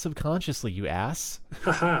this shit subconsciously, you ass.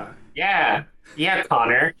 Haha. Yeah,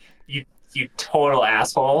 Connor, you total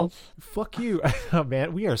asshole. Fuck you. Oh,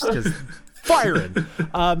 man, we are just firing.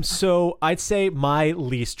 So I'd say my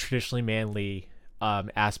least traditionally manly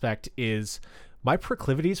aspect is my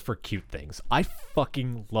proclivities for cute things. I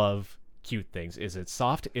fucking love cute things. Is it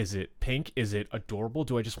soft? Is it pink? Is it adorable?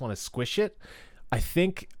 Do I just want to squish it? I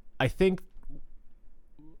think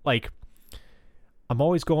like I'm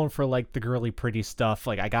always going for like the girly pretty stuff.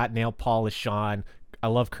 Like I got nail polish on. I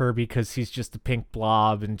love Kirby because he's just a pink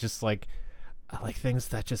blob, and just like I like things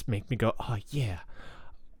that just make me go, oh yeah.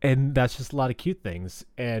 And that's just a lot of cute things.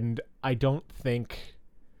 And I don't think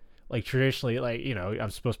like traditionally, like, you know, I'm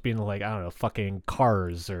supposed to be into like, I don't know, fucking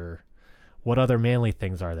cars, or what other manly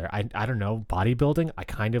things are there? I don't know, bodybuilding. I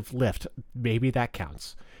kind of lift. Maybe that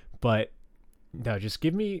counts. But no, just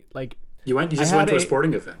give me like You just went to a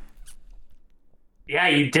sporting event. Yeah,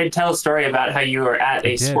 you did tell a story about how you were at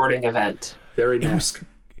a sporting event. Very nice.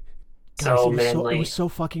 So manly. It was so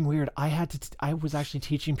fucking weird. I was actually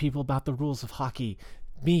teaching people about the rules of hockey.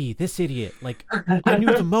 Me, this idiot. Like, I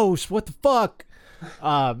knew the most. What the fuck?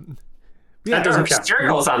 That there doesn't are count.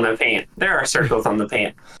 circles on the paint. There are circles on the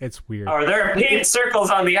paint. It's weird. Or there are paint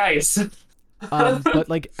circles on the ice. But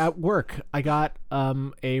like at work, I got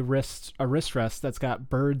a wrist rest that's got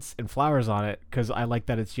birds and flowers on it because I like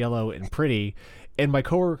that it's yellow and pretty. And my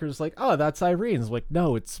coworker's like, "Oh, that's Irene's." Like,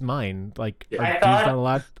 no, it's mine. Like, Yeah, are dudes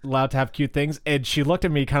not allowed to have cute things? And she looked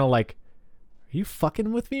at me kind of like, "Are you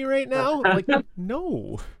fucking with me right now?" I'm like,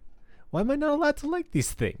 no. Why am I not allowed to like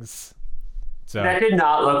these things? So That did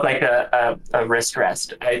not look like a wrist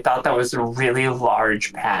rest. I thought that was a really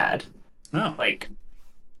large pad. Oh, Like,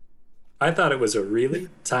 I thought it was a really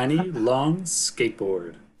tiny, long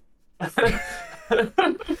skateboard.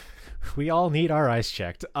 we all need our eyes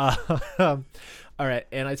checked. All right,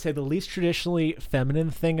 and I'd say the least traditionally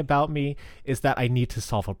feminine thing about me is that I need to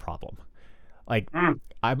solve a problem. Like,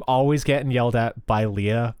 I'm always getting yelled at by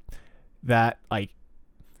Leah that, like,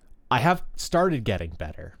 I have started getting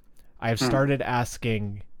better. I have started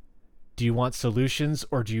asking, do you want solutions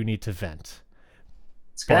or do you need to vent?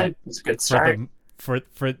 it's good. It's a good start. For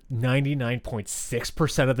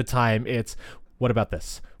 99.6% of the time, it's, what about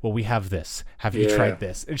this? Well, we have this. Have you tried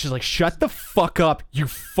this? And she's like, shut the fuck up, you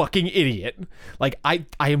fucking idiot. Like, I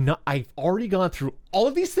am not, I've already gone through all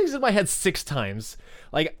of these things in my head 6 times.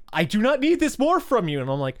 Like, I do not need this more from you. And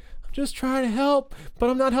I'm like, I'm just trying to help, but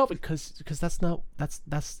I'm not helping because that's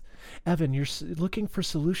Evan, you're looking for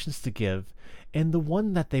solutions to give. And the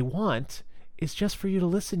one that they want is just for you to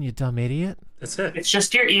listen, you dumb idiot. That's it. It's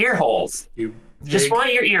just your ear holes. You Just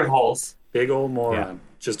want your ear holes. big old moron. Yeah.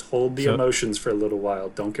 Just hold the emotions for a little while.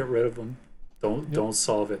 Don't get rid of them. Don't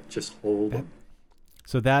solve it. Just hold them.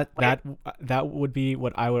 So that would be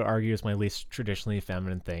what I would argue is my least traditionally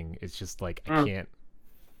feminine thing. It's just like I can't.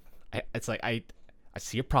 It's like I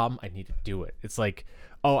see a problem. I need to do it. It's like,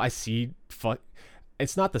 oh, I see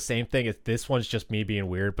It's not the same thing. It's, this one's just me being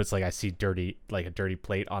weird, but it's like I see a dirty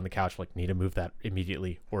plate on the couch. Like, need to move that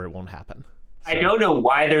immediately or it won't happen. So, I don't know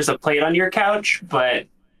why there's a plate on your couch, but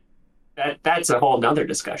that's a whole nother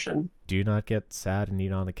discussion. do you not get sad and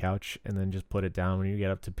eat on the couch and then just put it down when you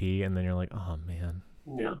get up to pee and then you're like, oh man?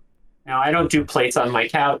 No, I don't do plates on my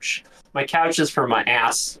couch. My couch is for my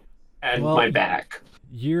ass and my back.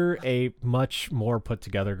 You're a much more put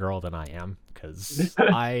together girl than I am, because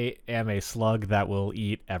I am a slug that will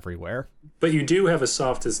eat everywhere. But you do have a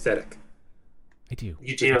soft aesthetic. I do.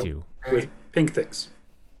 You do. I do. With pink things.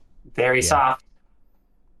 Very soft.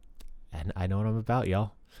 And I know what I'm about,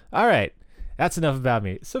 y'all. All right. That's enough about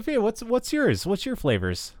me. Sofìa, what's yours? What's your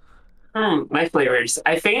flavors? My flavors.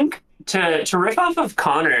 I think to riff off of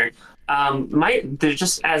Connor, they're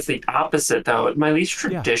just as the opposite though. My least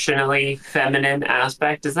traditionally feminine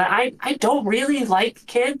aspect is that I don't really like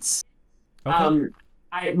kids. Okay.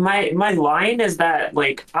 My line is that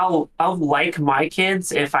like I'll like my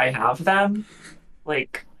kids if I have them.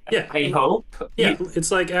 Like, Yeah. I hope. Yeah,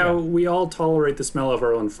 it's like how we all tolerate the smell of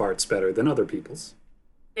our own farts better than other people's.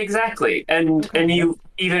 Exactly. And you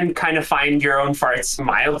even kind of find your own farts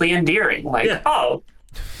mildly endearing. Like, oh,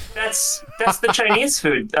 that's the Chinese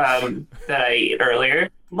food that I ate earlier.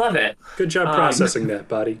 Love it. Good job processing that,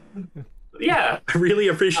 buddy. Yeah. I really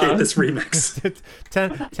appreciate this remix.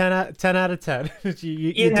 10 out of 10.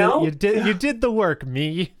 you did the work,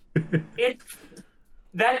 me.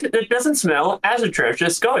 It doesn't smell as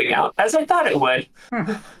atrocious going out as I thought it would.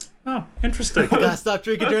 Oh, interesting. I gotta stop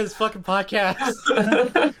drinking during this fucking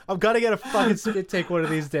podcast. I'm gonna get a fucking spit take one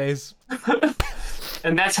of these days.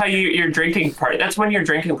 And that's how your drinking part. That's when your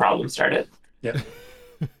drinking problem started. Yeah.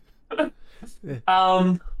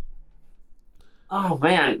 Oh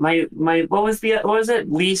man, my what was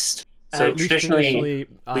it? Least traditionally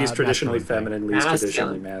Least traditionally feminine, least Masculine.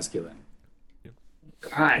 traditionally masculine.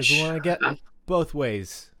 Gosh. We want to get both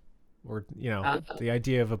ways, or the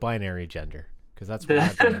idea of a binary gender, because that's where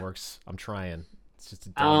that brain works. I'm trying. It's just a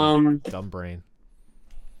dumb brain.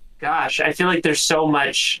 Gosh, I feel like there's so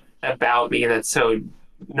much about me that's so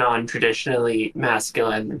non-traditionally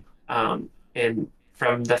masculine. And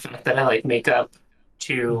from the fact that I like makeup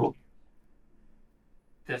to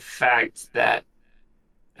the fact that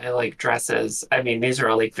I like dresses. I mean, these are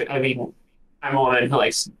all like, I mean, I'm a woman who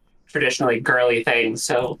likes traditionally girly things.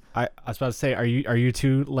 So I was about to say, are you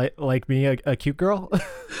two like me, a cute girl?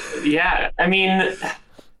 yeah, I mean,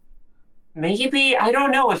 maybe I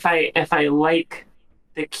don't know if I like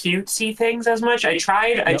the cutesy things as much. I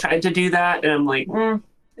Yep. tried to do that, and I'm like,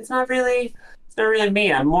 it's not really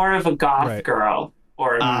me. I'm more of a goth Right. girl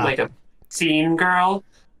or Ah, like a teen girl,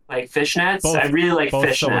 like fishnets. I both really like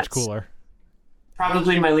both so much fishnets. cooler.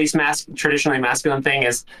 Probably my least traditionally masculine thing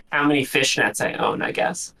is how many fishnets I own, I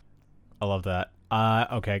guess. I love that.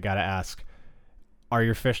 Okay, gotta ask. Are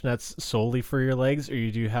your fishnets solely for your legs, or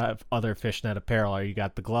you do have other fishnet apparel? Are you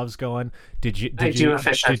got the gloves going? Did you I did do you have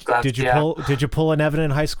fishnet gloves, did you yeah. pull an Evan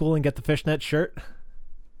in high school and get the fishnet shirt?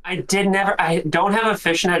 I don't have a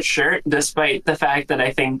fishnet shirt, despite the fact that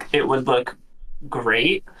I think it would look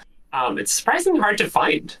great. It's surprisingly hard to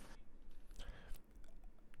find.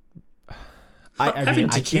 I mean,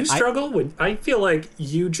 I Did you can't. struggle? I feel like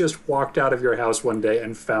you just walked out of your house one day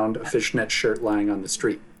and found a fishnet shirt lying on the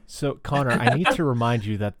street. So Connor, I need to remind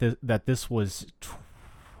you that this was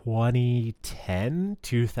 2010,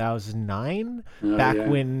 2009, Oh, back yeah.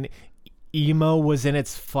 when emo was in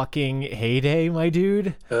its fucking heyday, my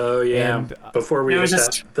dude. Oh yeah, And, before we There hit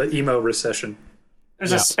was the emo recession.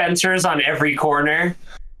 there's Yeah. a Spencer's on every corner.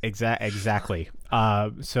 Exactly.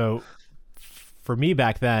 So for me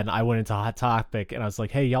back then, I went into Hot Topic and I was like,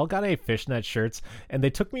 "Hey, y'all got any fishnet shirts?" And they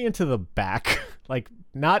took me into the back, like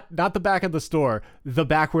not the back of the store, the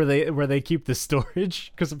back where they keep the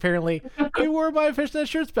storage, because apparently we were buying fishnet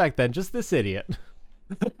shirts back then. Just this idiot.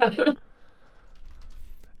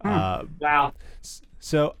 Wow.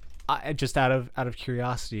 So, just out of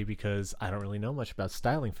curiosity, because I don't really know much about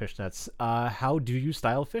styling fishnets, how do you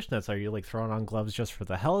style fishnets? Are you like throwing on gloves just for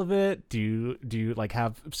the hell of it? Do you like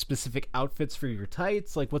have specific outfits for your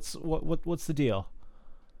tights? Like, what's the deal?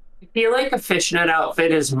 I feel like a fishnet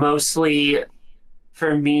outfit is mostly,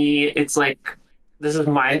 for me, it's like, this is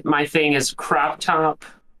my thing is crop top,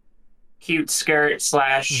 cute skirt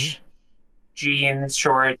slash jeans,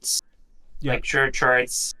 shorts, Yeah. like shirt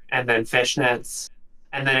shorts, and then fishnets.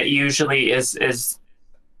 And then it usually is I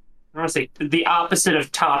don't want to say the opposite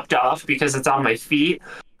of topped off because it's on my feet.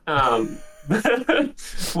 Um,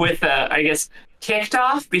 with I guess kicked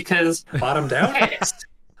off because Bottomed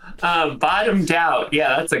out. bottomed out.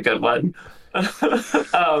 Yeah, that's a good one.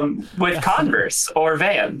 With Converse or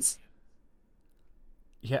Vans.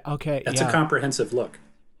 Yeah. Okay. That's yeah. a comprehensive look.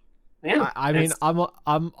 Yeah, I mean, I'm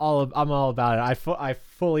all about it. I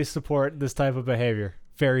fully support this type of behavior.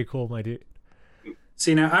 Very cool, my dude.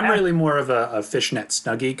 See, now I'm really more of a fishnet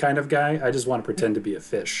snuggie kind of guy. I just want to pretend to be a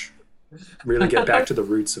fish. Really get back to the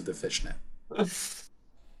roots of the fishnet.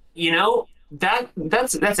 you know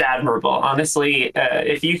that's admirable. Honestly,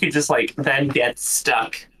 if you could just like then get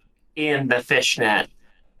stuck in the fishnet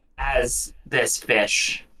as this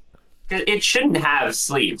fish. It shouldn't have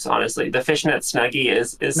sleeves, honestly. The fishnet snuggie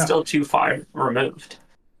is No. still too far removed.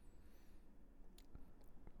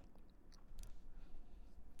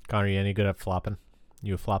 Connor, you any good at flopping?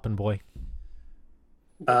 You a flopping boy?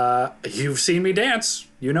 You've seen me dance.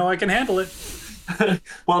 You know I can handle it.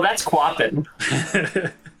 Well, that's quapping.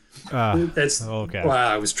 It's Okay. Wow,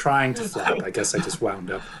 I was trying to flop. I guess I just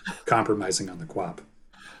wound up compromising on the quap.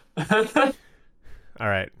 All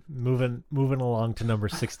right, moving along to number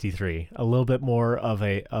 63. A little bit more of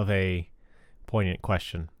a poignant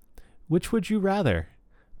question. Which would you rather?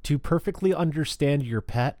 To perfectly understand your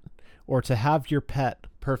pet, or to have your pet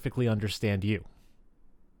perfectly understand you?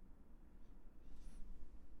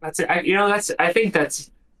 That's it. I think that's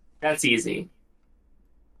easy.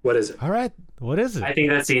 What is it? All right, what is it? I think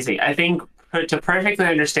that's easy. I think to perfectly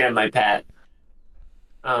understand my pet,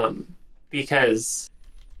 because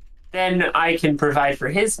then I can provide for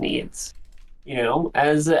his needs.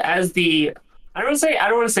 As the I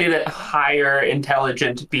don't want to say that higher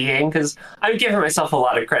intelligent being, because I'm giving myself a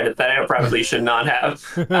lot of credit that I probably should not have.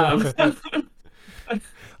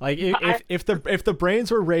 Like if the brains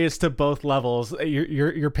were raised to both levels,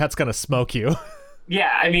 your pet's gonna smoke you.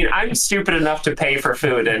 Yeah, I mean, I'm stupid enough to pay for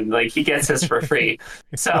food, and like he gets his for free.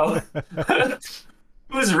 So,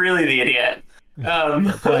 who's really the idiot?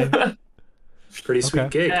 Pretty sweet Okay.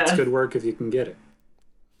 gig. It's good work if you can get it.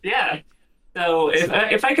 Yeah. So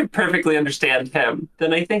if I could perfectly understand him,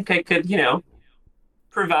 then I think I could,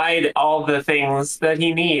 provide all the things that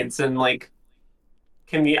he needs, and like,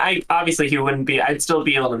 obviously he wouldn't be. I'd still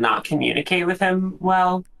be able to not communicate with him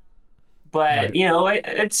well, but Right.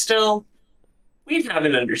 it's still we'd have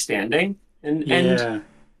an understanding, and Yeah.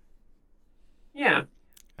 yeah,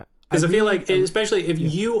 Because I feel really- like, especially if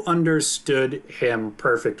you understood him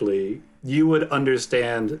perfectly, you would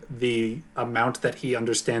understand the amount that he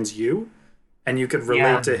understands you, and you could relate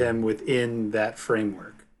yeah. to him within that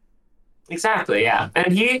framework. Exactly, yeah.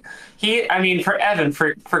 And I mean, for Evan,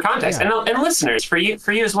 for context, Yeah. and listeners, for you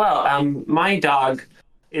as well. My dog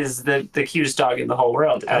is the cutest dog in the whole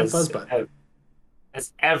world, Got a fuzzbutt.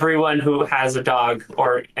 as everyone who has a dog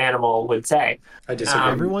or animal would say. I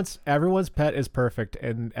disagree. Everyone's pet is perfect,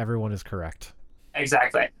 and everyone is correct.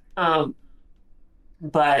 Exactly.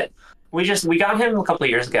 But we got him a couple of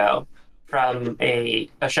years ago from a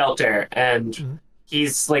shelter, and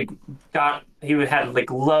he's like he had like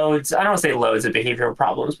loads. I don't want to say loads of behavioral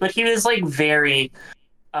problems, but he was like very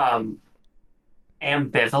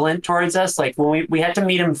ambivalent towards us. Like when we had to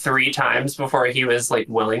meet him 3 times before he was like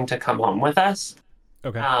willing to come home with us.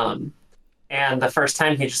 Okay. And the first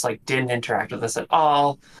time he just like didn't interact with us at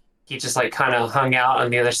all. He just like kind of hung out on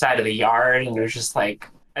the other side of the yard, and it was just like,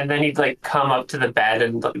 and then he'd like come up to the bed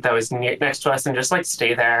and that was next to us and just like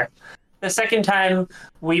stay there. The second time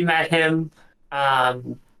we met him,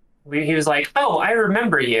 he was like, "Oh, I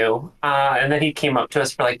remember you," and then he came up to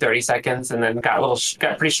us for like 30 seconds, and then got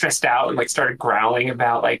pretty stressed out and like started growling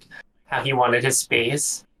about like how he wanted his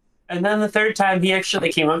space. And then the third time, he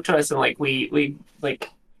actually came up to us and like we like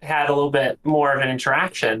had a little bit more of an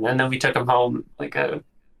interaction, and then we took him home like a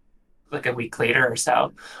week later or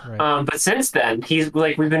so. Right. But since then, he's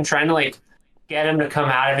like we've been trying to like get him to come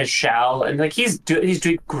out of his shell, and like he's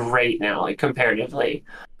doing great now, like comparatively.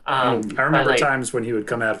 I remember like, times when he would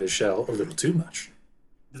come out of his shell a little too much.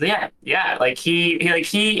 yeah, like he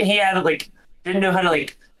had like didn't know how to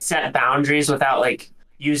like set boundaries without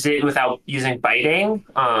using biting.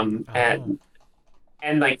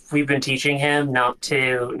 And like we've been teaching him not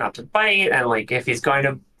to bite, and like if he's going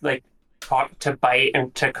to like talk to bite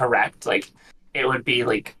and to correct, like it would be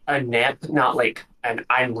like a nip, not like an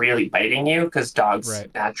 "I'm really biting you," because dogs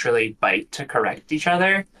Right. naturally bite to correct each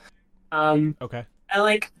other. Okay. And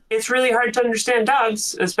like it's really hard to understand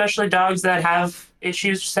dogs, especially dogs that have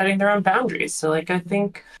issues setting their own boundaries. So like I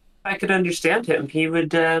think if I could understand him, he would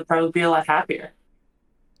probably be a lot happier.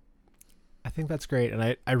 I think that's great,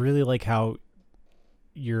 and I really like how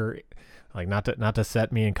you're like not to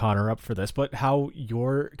set me and Connor up for this, but how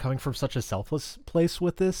you're coming from such a selfless place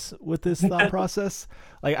with this thought process.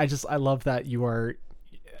 Like I love that you are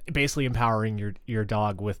basically empowering your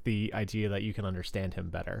dog with the idea that you can understand him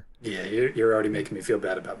better. Yeah, you're already making me feel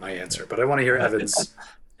bad about my answer, but I want to hear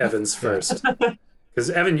Evan's first. Because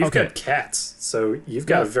Evan, you've got cats, so you've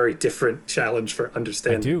got a very different challenge for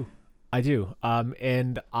understanding. I do.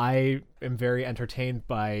 And I am very entertained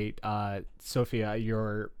by Sofìa,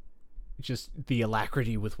 your just the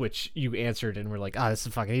alacrity with which you answered, and we're like, this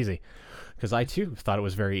is fucking easy. Because I too thought it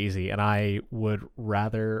was very easy, and I would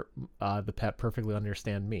rather the pet perfectly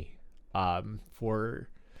understand me. I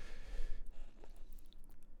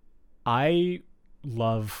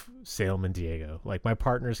love Salem and Diego. Like, my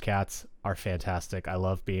partner's cats are fantastic. I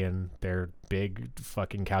love being their big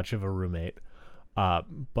fucking couch of a roommate.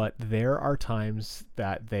 But there are times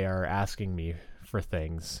that they are asking me for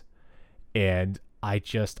things, and I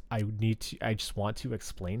just want to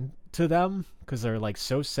explain to them, because they're like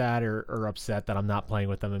so sad or upset that I'm not playing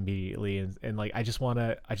with them immediately, and like I just want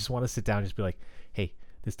to sit down and just be like, hey,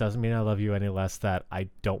 this doesn't mean I love you any less that I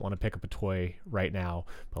don't want to pick up a toy right now,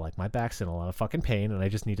 but like my back's in a lot of fucking pain and I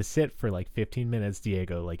just need to sit for like 15 minutes,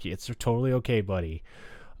 Diego. Like, it's totally okay, buddy.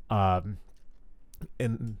 And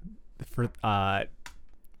for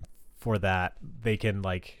that, they can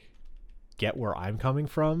like get where I'm coming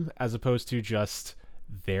from, as opposed to just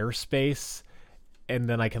their space, and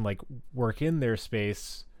then I can like work in their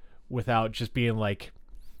space without just being like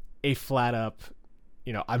a flat up,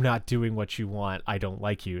 I'm not doing what you want, I don't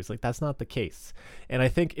like you. It's like, that's not the case. And I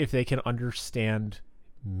think if they can understand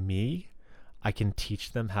me, I can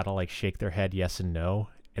teach them how to like shake their head yes and no,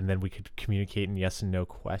 and then we could communicate in yes and no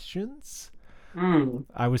questions.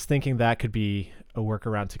 I was thinking that could be a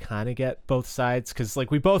workaround to kind of get both sides, because like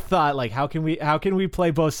we both thought like how can we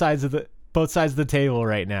play both sides of the table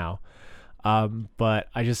right now. But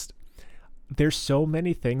there's so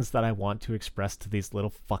many things that I want to express to these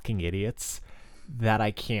little fucking idiots that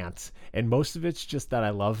I can't, and most of it's just that I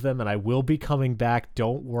love them and I will be coming back,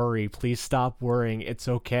 don't worry, please stop worrying, it's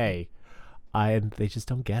okay. And they just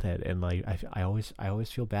don't get it, and like I always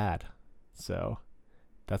feel bad, so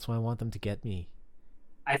that's why I want them to get me.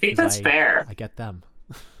 I think that's fair. I get them.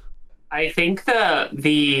 I think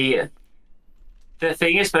the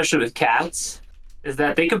thing, especially with cats, is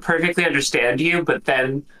that they could perfectly understand you, but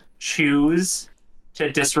then choose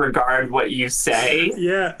to disregard what you say.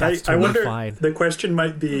 Yeah, That's I totally wonder. fine. The question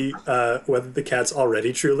might be whether the cats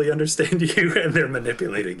already truly understand you and they're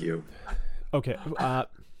manipulating you. Okay.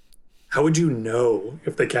 How would you know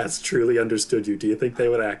if the cats truly understood you? Do you think they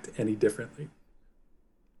would act any differently?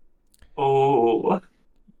 Oh,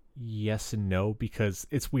 Yes and no, because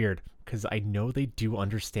it's weird. Because I know they do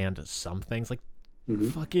understand some things. Like,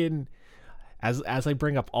 fucking, as I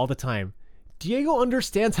bring up all the time, Diego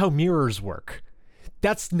understands how mirrors work.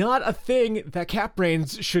 That's not a thing that cat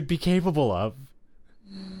brains should be capable of.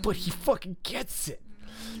 But he fucking gets it.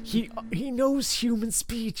 He knows human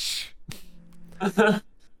speech.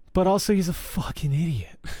 But also he's a fucking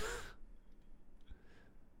idiot.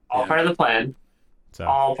 all part of the plan. So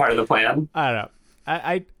All part of the plan. I don't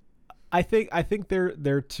know. I think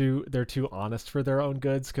they're too honest for their own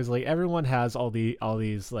goods, because like everyone has all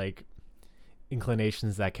these like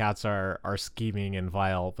inclinations that cats are scheming and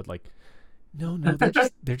vile, but like no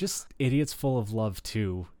they're just idiots full of love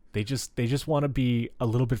too. They just want to be a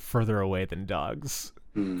little bit further away than dogs,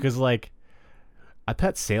 because like I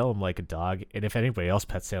pet Salem like a dog, and if anybody else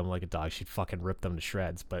pet Salem like a dog, she'd fucking rip them to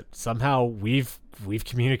shreds. But somehow we've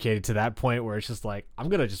communicated to that point where it's just like, I'm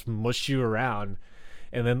gonna just mush you around,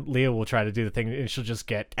 and then Leah will try to do the thing, and she'll just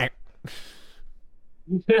get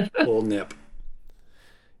Full nip.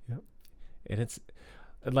 Yep. And it's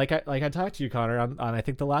like I talked to you, Connor, on I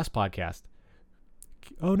think the last podcast.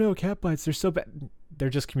 Oh no, cat bites, they're so bad. They're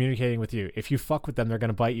just communicating with you. If you fuck with them, they're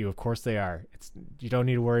gonna bite you. Of course they are. You don't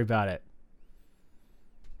need to worry about it.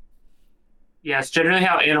 Yeah, it's generally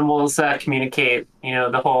how animals communicate. You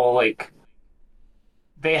know, the whole like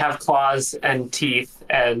they have claws and teeth,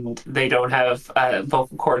 and they don't have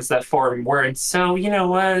vocal cords that form words. So you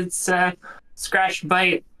know, it's scratch,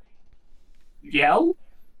 bite, yell.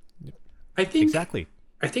 I think Exactly.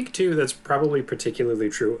 I think too that's probably particularly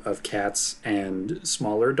true of cats and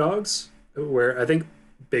smaller dogs, where I think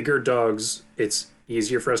bigger dogs it's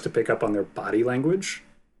easier for us to pick up on their body language.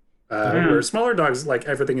 Where smaller dogs, like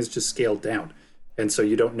everything is just scaled down, and so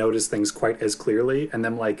you don't notice things quite as clearly, and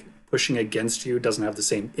them like pushing against you doesn't have the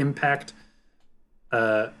same impact.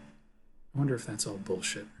 I wonder if that's all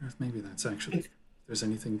bullshit, or if maybe that's actually if there's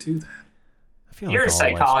anything to that. I feel You're a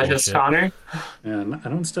like all life's psychologist, bullshit. Connor. And I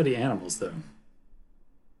don't study animals though.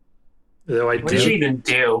 Though I What did you even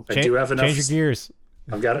do? I do have enough. Change your gears.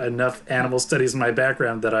 I've got enough animal studies in my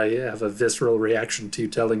background that I have a visceral reaction to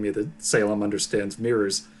telling me that Salem understands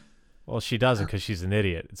mirrors. Well, she doesn't, because she's an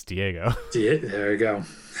idiot. It's Diego. There you go.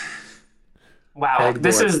 Wow,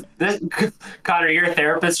 Pegboard. this Connor. You're a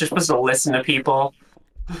therapist. You're supposed to listen to people.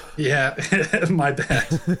 Yeah, my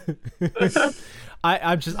bad.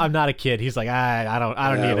 I'm not a kid. He's like, I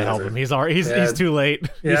don't need to help whatever. him. He's already he's too late.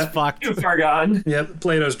 Yeah. He's fucked. Too far gone. Yep,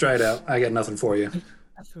 Plato's dried out. I got nothing for you.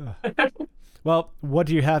 Well, what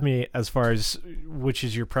do you have me as far as which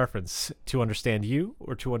is your preference, to understand you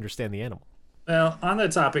or to understand the animal? Well, on the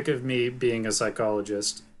topic of me being a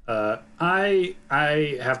psychologist, I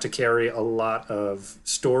have to carry a lot of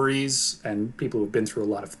stories and people who've been through a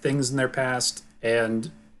lot of things in their past,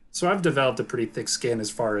 and so I've developed a pretty thick skin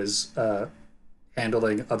as far as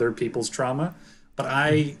handling other people's trauma. But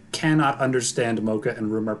I cannot understand Mocha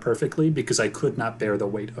and Rumor perfectly because I could not bear the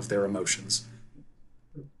weight of their emotions.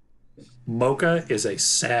 Mocha is a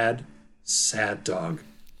sad, sad dog,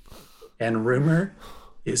 and Rumor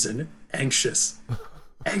is an anxious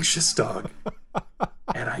dog.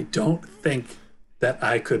 And I don't think that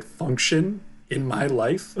I could function in my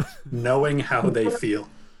life knowing how they feel.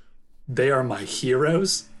 They are my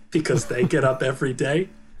heroes because they get up every day,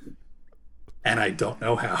 and I don't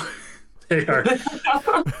know how. They are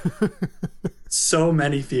so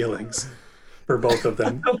many feelings for both of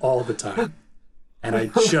them all the time. And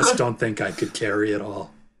I just don't think I could carry it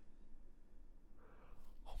all.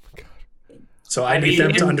 Oh my god. So I need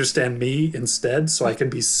them to understand me instead, so I can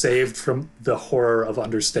be saved from the horror of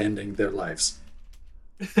understanding their lives.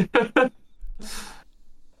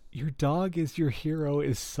 Your dog is your hero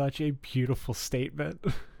is such a beautiful statement.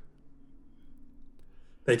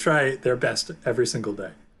 They try their best every single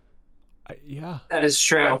day. Yeah. That is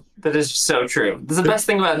true. That is so true. That's the best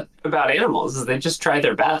thing about animals is they just try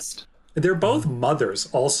their best. They're both mothers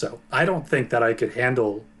also. I don't think that I could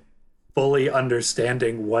handle fully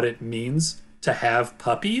understanding what it means to have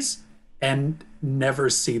puppies and never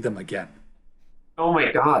see them again. Oh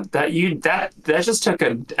my god, that just took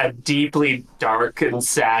a deeply dark and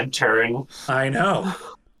sad turn. I know.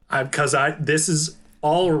 Because this is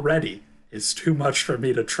already is too much for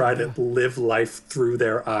me to try to live life through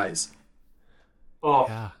their eyes. Oh,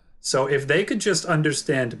 Yeah. So if they could just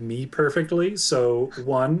understand me perfectly, so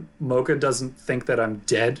one, Mocha doesn't think that I'm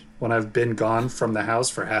dead when I've been gone from the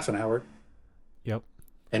house for half an hour. Yep.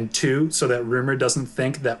 And two, so that Rumor doesn't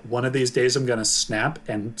think that one of these days I'm going to snap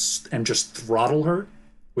and just throttle her,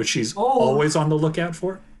 which she's always on the lookout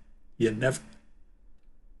for. You never.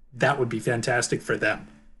 That would be fantastic for them,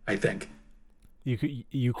 I think.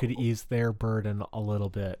 You could ease their burden a little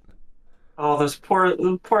bit. Oh, those poor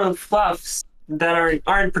fluffs that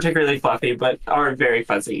aren't particularly fluffy, but are very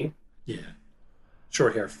fuzzy. Yeah.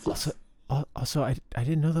 Short hair fluff. Also, I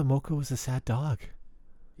didn't know that Mocha was a sad dog.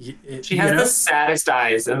 She has the saddest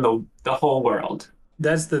eyes in the whole world.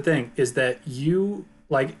 That's the thing, is that you,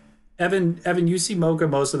 like, Evan, you see Mocha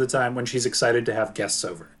most of the time when she's excited to have guests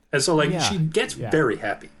over. And so, like, she gets very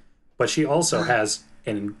happy. But she also has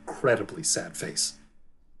an incredibly sad face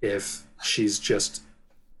if she's just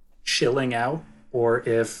chilling out, or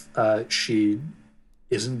if she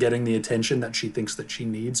isn't getting the attention that she thinks that she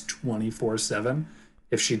needs 24/7,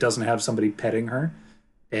 if she doesn't have somebody petting her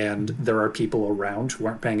and there are people around who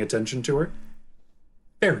aren't paying attention to her.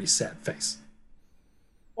 Very sad face.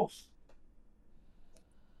 Oh.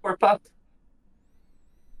 Poor pup.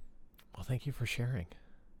 Well, thank you for sharing.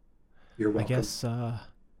 You're welcome. I guess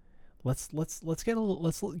let's get a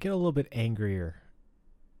little bit angrier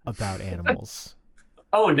about animals.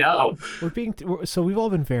 Oh no. So we've all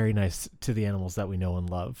been very nice to the animals that we know and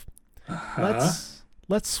love. Let's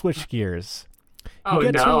switch gears. You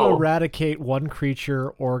get to eradicate one creature,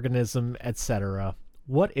 organism, etc.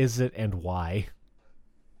 What is it and why?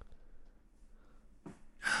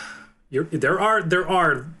 There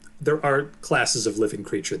are classes of living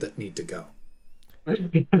creature that need to go.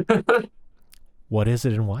 What is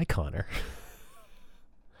it and why, Connor?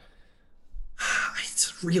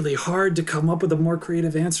 It's really hard to come up with a more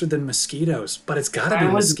creative answer than mosquitoes, but it's got to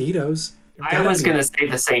be mosquitoes. I was going to say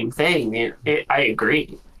the same thing. I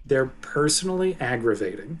agree. They're personally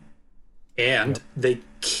aggravating, and they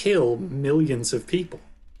kill millions of people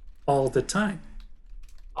all the time.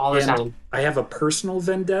 All the time. I have a personal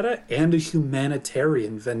vendetta and a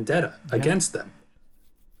humanitarian vendetta against them.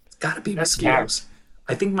 It's got to be mosquitoes.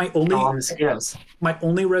 I think my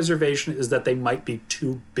only reservation is that they might be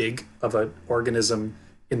too big of an organism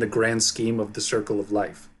in the grand scheme of the circle of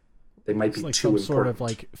life. They might be like too important. Sort of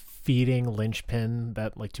like feeding linchpin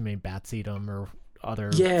that like too many bats eat them, or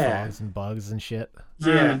other frogs and bugs and shit.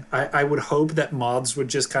 Yeah, I would hope that moths would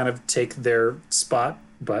just kind of take their spot,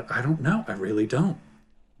 but I don't know. I really don't.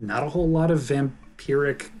 Not a whole lot of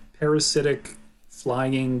vampiric, parasitic,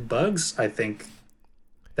 flying bugs, I think,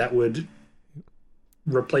 that would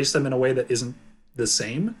replace them in a way that isn't the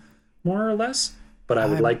same, more or less. But I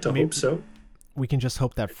would like to hope so. We can just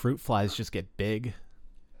hope that fruit flies just get big.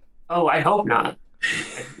 Oh, I hope not.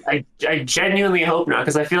 I genuinely hope not,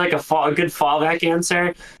 because I feel like a good fallback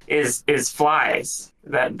answer is flies.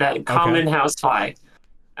 That common house fly.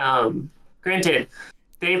 Granted,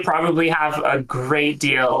 they probably have a great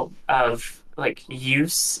deal of like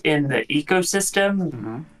use in the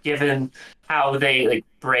ecosystem, given how they like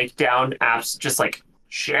break down apps just like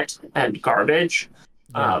shit and garbage,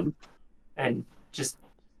 and just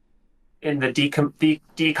in the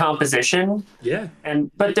decomposition. Yeah.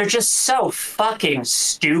 But they're just so fucking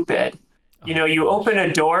stupid. You know, you open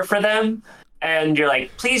a door for them and you're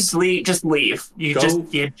like, please leave, just leave. You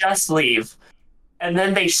just leave. And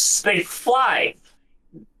then they fly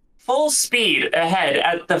full speed ahead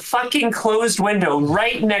at the fucking closed window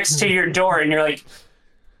right next to your door, and you're like,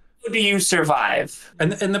 how do you survive?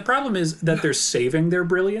 And the problem is that they're saving their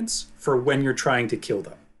brilliance for when you're trying to kill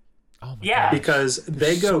them. Oh my God. Because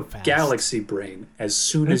they go galaxy brain as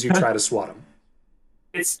soon as you try to swat them.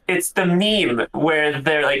 It's the meme where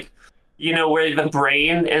they're like, you know, where the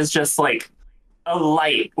brain is just like a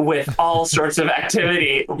light with all sorts of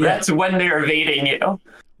activity. Yeah. That's when they're evading you.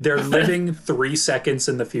 They're living 3 seconds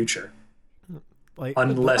in the future,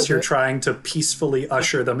 unless you're trying to peacefully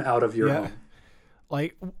usher them out of your home.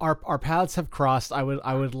 Like our paths have crossed. I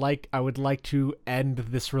would like to end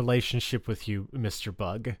this relationship with you, Mr.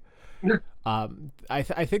 Bug. I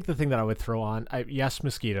think the thing that I would throw on, yes,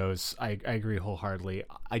 mosquitoes. I agree wholeheartedly.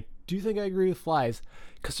 I do think I agree with flies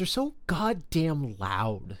because they're so goddamn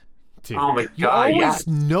loud. Too. Oh my God! You always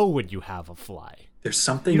know when you have a fly. There's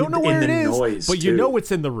something you don't know where in the it is, noise, but you know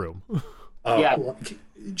it's in the room.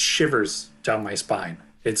 Shivers down my spine.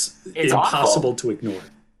 It's impossible awful to ignore.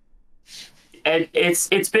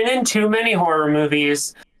 It's been in too many horror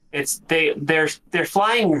movies. They're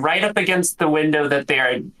flying right up against the window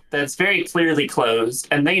that's very clearly closed,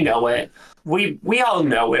 and they know it. We all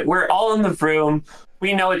know it. We're all in the room.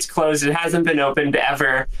 We know it's closed. It hasn't been opened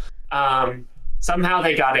ever. somehow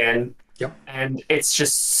they got in. Yep. And it's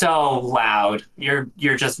just so loud. You're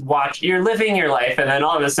just you're living your life, and then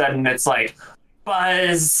all of a sudden it's like,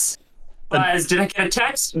 buzz. Did I get a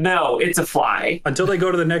text? No, it's a fly. Until they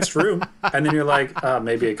go to the next room, and then you're like,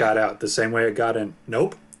 maybe it got out the same way it got in.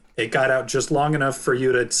 Nope. It got out just long enough for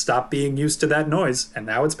you to stop being used to that noise, and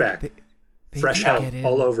now it's back. They Fresh hell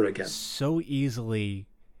all over again. So easily,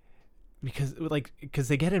 because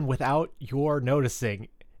they get in without your noticing.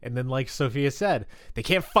 And then, like Sofìa said, they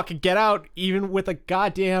can't fucking get out even with a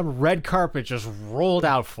goddamn red carpet just rolled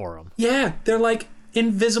out for them. Yeah, they're like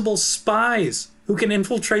invisible spies who can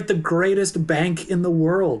infiltrate the greatest bank in the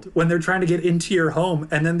world when they're trying to get into your home,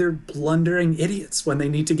 and then they're blundering idiots when they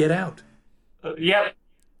need to get out. Yep.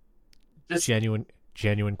 Just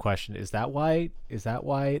genuine question. Is that why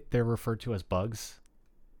they're referred to as bugs?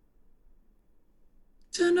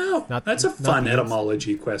 Don't know. That's a fun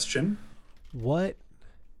etymology question.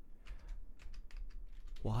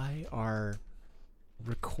 Why are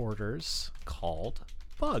recorders called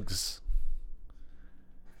bugs?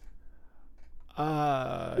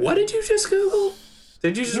 What did you just Google?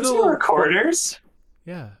 Did you just Google recorders?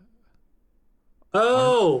 Yeah.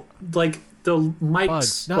 Oh, like the mics,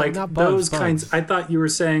 bugs. not those bugs. Kinds. I thought you were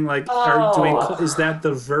saying like, are doing? Is that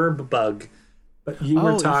the verb bug? But you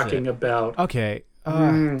were talking about. Okay.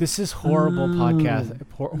 This is horrible podcast.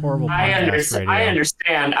 Horrible podcast radio. I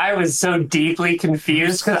understand. I was so deeply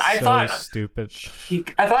confused because I thought stupid.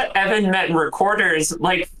 I thought Evan meant recorders,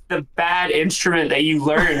 like the bad instrument that you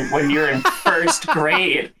learn when you're in first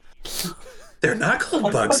grade. They're not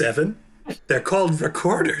called bugs, Evan. They're called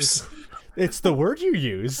recorders. It's the word you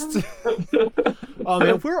used. Oh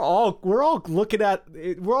man, we're all looking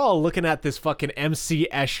at this fucking MC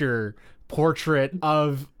Escher portrait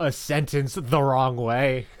of a sentence the wrong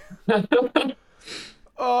way.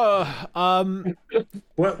 What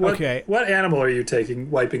animal are you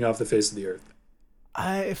wiping off the face of the earth?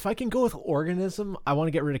 If I can go with organism, I want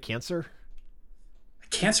to get rid of cancer.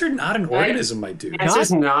 Cancer, not an organism, my dude.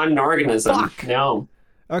 Cancer's not an organism. Fuck. No.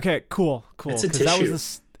 Okay, cool. It's a tissue.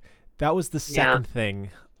 That was the second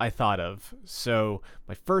thing I thought of. So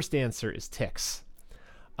my first answer is ticks.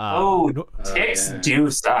 Ticks do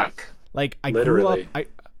suck. Like I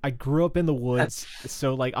grew up in the woods,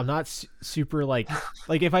 so like I'm not super like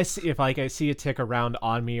if I see a tick around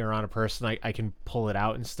on me or on a person, I can pull it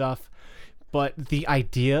out and stuff. But the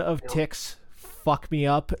idea of ticks fuck me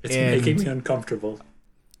up. It's making me uncomfortable.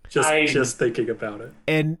 Just thinking about it.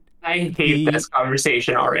 And I hate this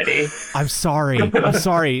conversation already. I'm sorry,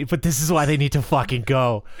 but this is why they need to fucking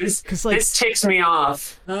go. This ticks me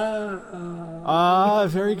off.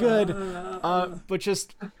 Very good. But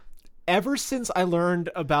just ever since I learned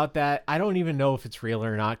about that, I don't even know if it's real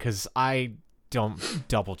or not because I don't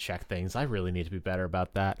double check things. I really need to be better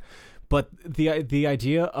about that. But the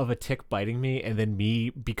idea of a tick biting me and then me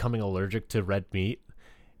becoming allergic to red meat,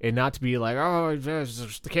 and not to be like, oh, I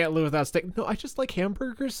just can't live without steak. No, I just like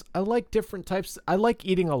hamburgers. I like different types. I like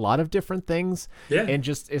eating a lot of different things. Yeah. And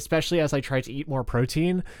just especially as I try to eat more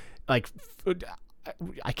protein, like food,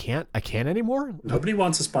 I can't anymore. Nobody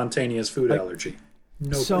wants a spontaneous food allergy.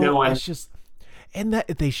 So it's just, and that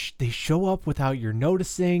they show up without your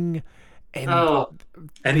noticing. And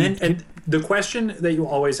the question that you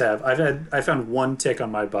always have, I found one tick on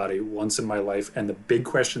my body once in my life, and the big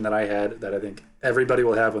question that I had that I think everybody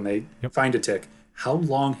will have when they find a tick: how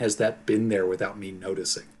long has that been there without me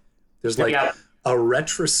noticing? There's like a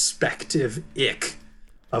retrospective ick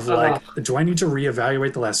of like, do I need to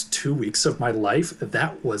reevaluate the last 2 weeks of my life?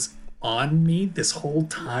 That was on me this whole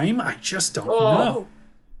time. I just don't know.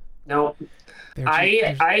 No,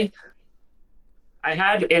 I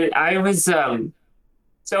was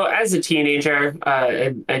so as a teenager,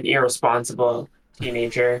 an irresponsible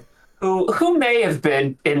teenager who may have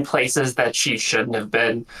been in places that she shouldn't have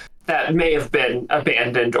been, that may have been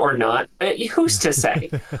abandoned or not. Who's to say?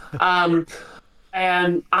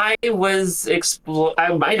 And I was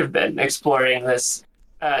I might have been exploring this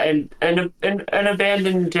an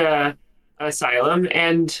abandoned asylum,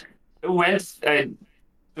 and went.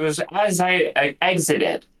 It was as I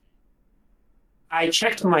exited, I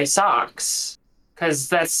checked my socks because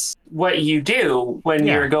that's what you do when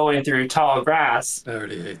you're going through tall grass. I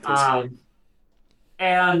already hate this.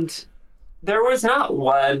 And there was not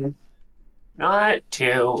one, not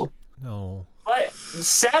two, but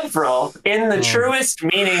several, in the truest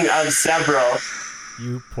meaning of several.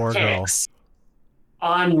 You poor girl.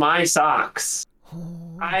 On my socks.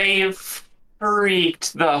 I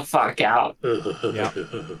freaked the fuck out. Yeah.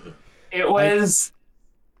 It was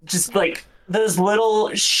just like those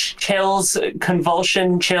little chills,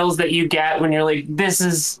 convulsion chills that you get when you're like, this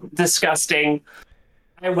is disgusting.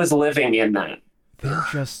 I was living in that. They're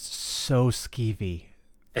just so skeevy.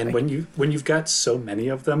 And when you've got so many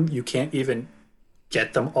of them, you can't even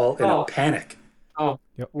get them all in a panic. Oh,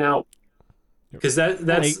 no. Because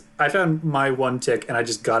that's I found my one tick and I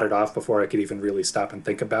just got it off before I could even really stop and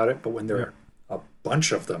think about it. But when there are a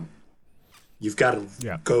bunch of them, you've got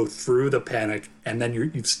to go through the panic, and then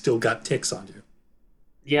you've still got ticks on you.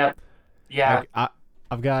 Yeah.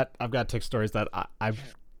 I've got tick stories that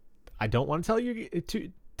I don't want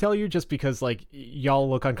to tell you just because like y'all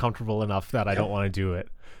look uncomfortable enough that I don't want to do it.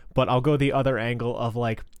 But I'll go the other angle of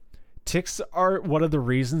like ticks are one of the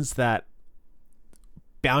reasons that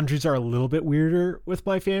boundaries are a little bit weirder with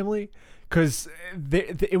my family, because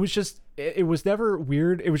it was never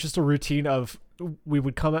weird. It was just a routine of we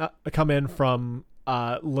would come in from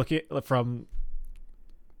from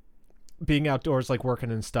being outdoors, like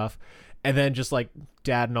working and stuff, and then just like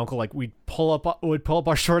dad and uncle, like would pull up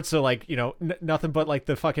our shorts, so like, you know, nothing but like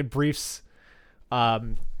the fucking briefs.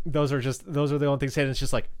 Those are the only things. And it's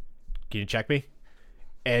just like, can you check me?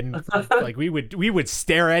 And like we would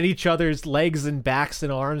stare at each other's legs and backs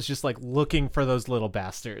and arms, just like looking for those little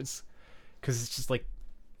bastards, because it's just like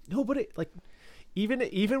nobody, like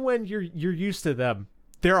even when you're used to them,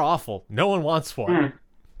 they're awful. No one wants one.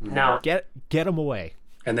 No, get them away.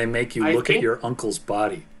 And they make you look at your uncle's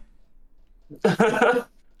body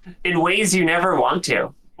in ways you never want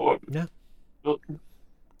to. Yeah.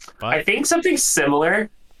 I think something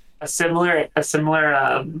similar, a similar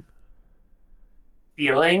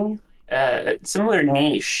feeling, similar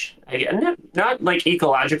niche, not like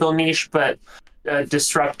ecological niche, but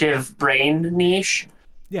disruptive brain niche,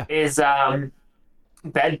 is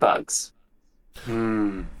bed bugs.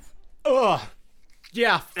 Ugh.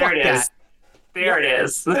 Yeah, fuck that. There it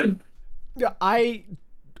is. Yeah, I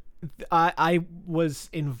was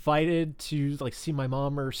invited to like see my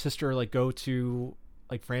mom or sister like go to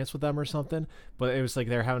like France with them or something, but it was like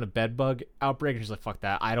they're having a bed bug outbreak, and she's like, fuck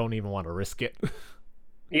that, I don't even want to risk it.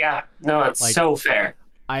 Yeah, no, it's like, so fair.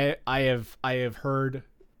 I have heard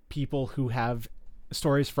people who have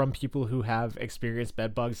stories from people who have experienced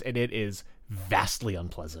bed bugs, and it is vastly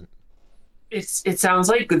unpleasant. It sounds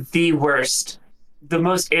like the worst, the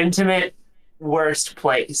most intimate, worst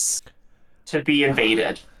place to be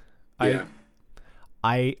invaded. I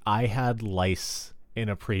had lice in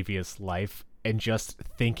a previous life, and just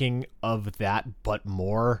thinking of that but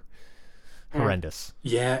more horrendous.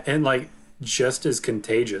 Yeah, and like just as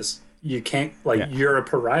contagious. You can't, like, you're a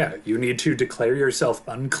pariah. You need to declare yourself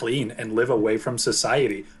unclean and live away from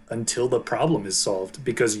society until the problem is solved,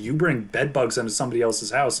 because you bring bed bugs into somebody else's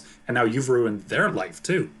house and now you've ruined their life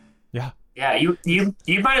too. Yeah. Yeah, you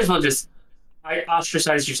might as well just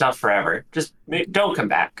ostracize yourself forever. Just don't come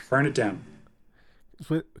back. Burn it down.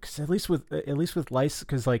 Because at least with lice,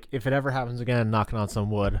 because like if it ever happens again, knocking on some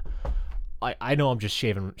wood, I know I'm just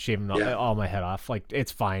shaving all my head off. Like,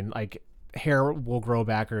 it's fine. Like, hair will grow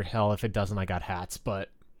back, or hell, if it doesn't, I got hats, but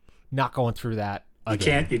not going through that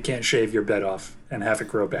again. You can't shave your bed off and have it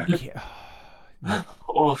grow back. That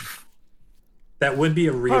would be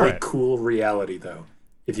a really cool reality, though,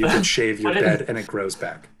 if you could shave your bed and it grows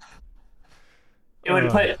back. It would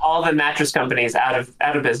put all the mattress companies out of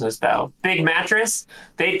business, though. Big Mattress,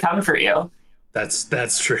 they'd come for you.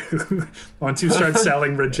 That's true. Once you start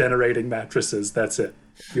selling regenerating mattresses, that's it.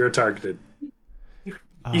 You're targeted.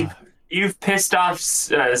 You've pissed off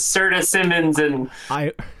Serta Simmons and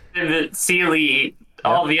Sealy,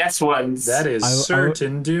 all the S1s. That is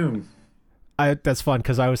certain doom. That's fun,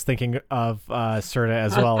 because I was thinking of Serta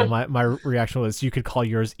as well, and my reaction was, you could call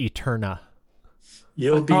yours Eterna.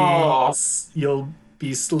 You'll be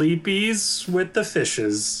sleepies with the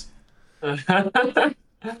fishes.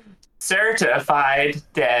 Certified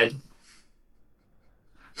dead.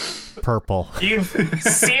 Purple. You've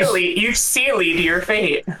sealed your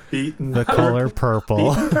fate. Beaten. The color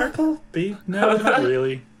purple. Beaten purple? No, not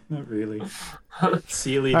really. Not really.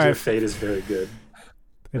 Sealed your fate is very good.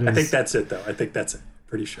 I think that's it, though. I think that's it.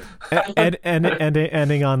 Pretty sure. And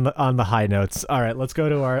ending on the high notes. All right, let's go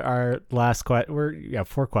to our last question.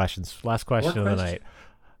 4 questions. Last question of the night.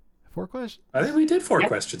 4 questions? I think we did 4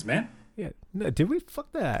 questions, man. Yeah. No, did we?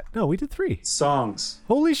 Fuck that. No, we did 3. Songs.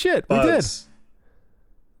 Holy shit, bugs. We did.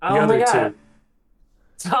 The other 2.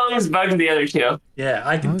 Songs, bugs, the other 2. Yeah,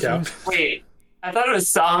 I can count. Wait, I thought it was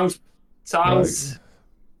songs. Songs,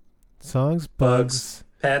 bugs,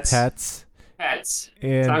 pets, and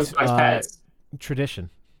songs, bugs, pets. Tradition.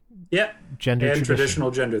 Yeah. Gender and traditional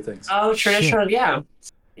gender things. Oh, traditional, yeah.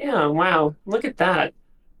 Yeah, wow. Look at that.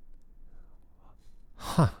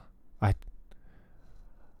 Huh.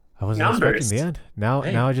 wasn't numbers. expecting the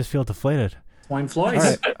end. Now I just feel deflated. Twine Floyd.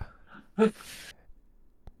 All right.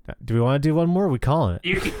 Do we want to do one more? Or are we calling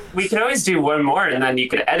it? We can always do one more, and then you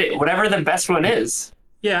can edit whatever the best one is.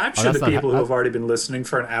 Yeah, I'm sure that's the not people who have already been listening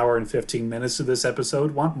for an hour and 15 minutes of this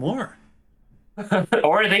episode want more.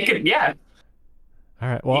 Or they could, yeah. All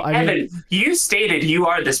right. Well, Evan, you stated you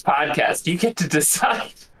are this podcast. You get to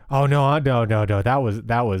decide. Oh no!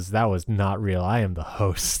 That was not real. I am the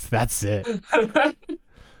host. That's it.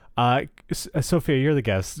 Sophia, you're the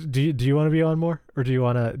guest. Do you want to be on more, or do you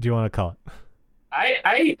want to call it?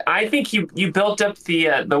 I think you built up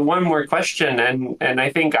the one more question, and I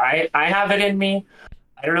think I have it in me.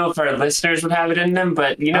 I don't know if our listeners would have it in them,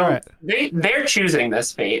 but right. they're choosing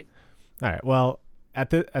this fate. All right. Well, at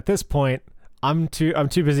this point, I'm too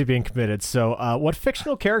busy being committed. So, what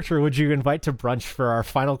fictional character would you invite to brunch for our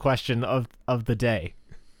final question of the day?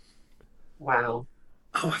 Wow.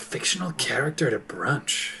 Oh, a fictional character to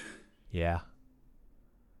brunch. Yeah.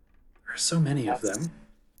 There are so many of them.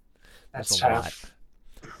 That's a lot. tough.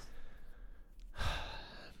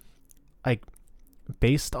 Like,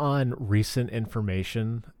 based on recent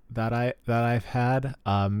information that I've had,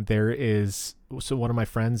 there is one of my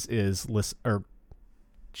friends is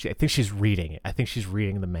I think she's reading it. I think she's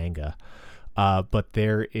reading the manga. But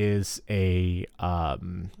there is a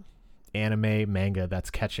anime manga that's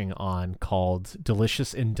catching on called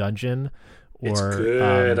Delicious in Dungeon, or It's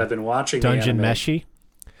good. I've been watching Dungeon the anime. Meshi.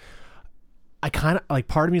 I kind of like,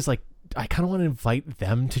 part of me is like, I kind of want to invite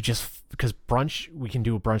them to just, because brunch, we can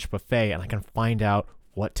do a brunch buffet and I can find out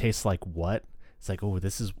what tastes like what. It's like, oh,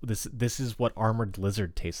 this is what armored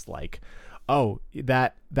lizard tastes like. Oh,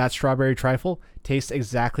 that strawberry trifle tastes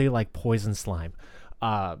exactly like poison slime.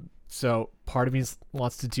 So part of me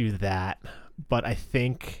wants to do that, but I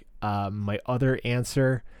think my other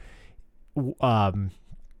answer,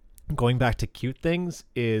 going back to cute things,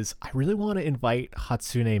 is I really want to invite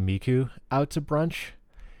Hatsune Miku out to brunch,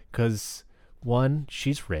 because one,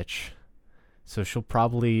 she's rich, so she'll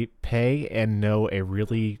probably pay and know a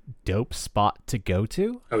really dope spot to go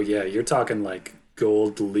to. Oh yeah, you're talking like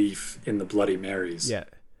gold leaf in the Bloody Marys. Yeah,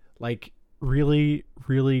 like really,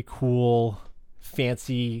 really cool,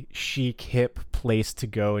 fancy, chic, hip place to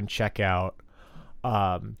go and check out.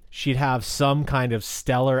 She'd have some kind of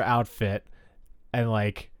stellar outfit, and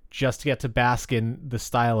like just to get to bask in the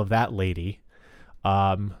style of that lady,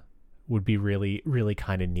 would be really, really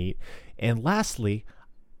kind of neat. And lastly,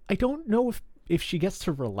 I don't know if she gets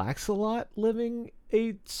to relax a lot living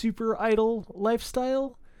a super idle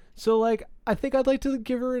lifestyle. So like, I think I'd like to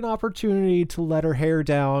give her an opportunity to let her hair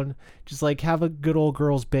down, just like have a good old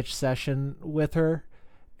girls bitch session with her,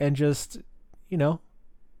 and just,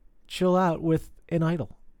 chill out with an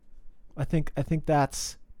idol. I think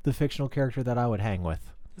that's the fictional character that I would hang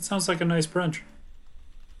with. That sounds like a nice brunch.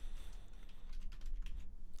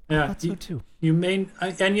 Yeah, That's so too.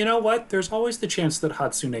 And you know what? There's always the chance that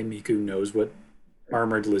Hatsune Miku knows what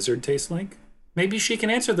armored lizard tastes like. Maybe she can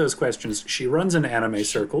answer those questions. She runs in anime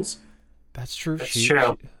circles. That's true. That's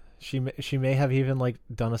true. She may have even like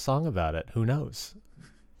done a song about it. Who knows?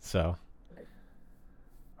 So.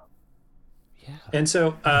 Yeah. And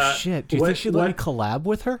so, shit. Do you think she'd let me collab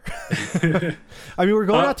with her? I mean, we're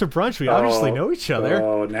going out to brunch. We obviously know each other.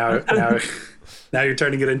 Oh, now you're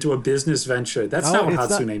turning it into a business venture. That's not what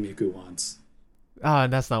Hatsune Miku wants.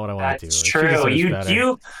 And that's not what I want to do. That's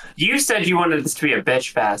true. You said you wanted this to be a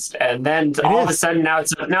bitch fest, and then all of a sudden now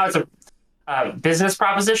it's a business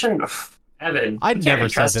proposition. Evan, I never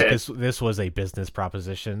said that this was a business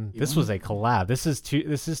proposition. This was a collab. This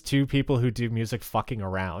is two people who do music fucking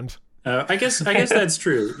around. I guess that's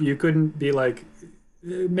true. You couldn't be like,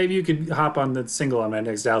 maybe you could hop on the single on my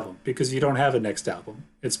next album, because you don't have a next album.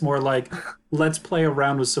 It's more like, let's play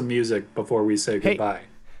around with some music before we say goodbye.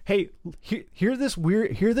 Hey, hear this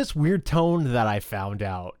weird tone that I found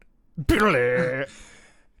out. And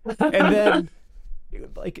then,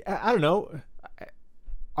 like, I don't know,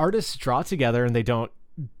 artists draw together and they don't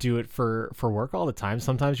do it for work all the time.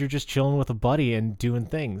 Sometimes you're just chilling with a buddy and doing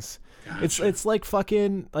things. Gotcha. It's like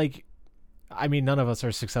fucking, like, I mean, none of us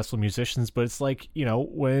are successful musicians, but it's like,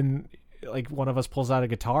 when like one of us pulls out a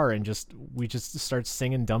guitar and we just start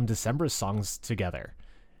singing dumb December songs together.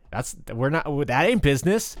 That ain't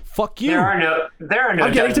business. Fuck you. There are no.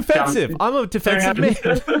 I'm getting defensive. I'm a defensive man.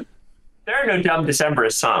 There are no dumb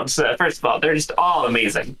Decemberist songs. First of all, they're just all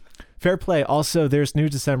amazing. Fair play. Also, there's new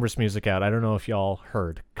Decemberist music out. I don't know if y'all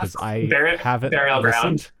heard, because I haven't Burial listened.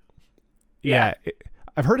 Ground. Yeah,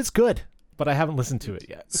 I've heard it's good, but I haven't listened to it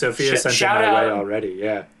yet. Sophia sent it my way already.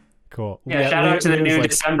 Yeah. Cool. Yeah, shout out to the new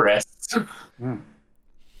Decemberists.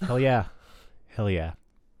 Hell yeah.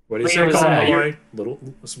 What do you Wait, say, was call that boy? Little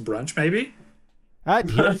some brunch, maybe?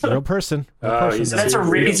 Real person. He's That's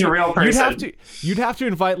he's a real person. You'd have to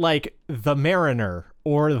invite like the mariner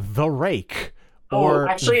or the rake or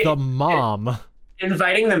actually, the mom.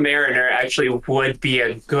 Inviting the mariner actually would be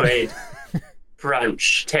a good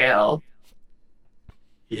brunch tale.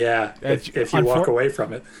 Yeah, if you walk away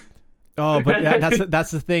from it. Oh, but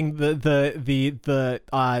that's the thing. The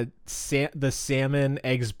salmon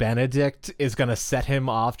eggs Benedict is gonna set him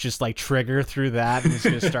off, just like trigger through that, and he's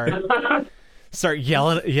gonna start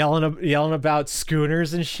yelling about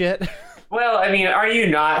schooners and shit. Well, I mean, are you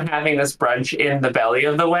not having this brunch in the belly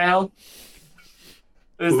of the whale?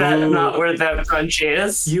 Is that not where that brunch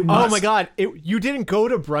is? You must. Oh my god! You didn't go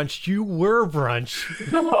to brunch. You were brunch.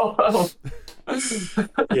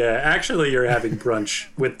 Yeah, actually, you're having brunch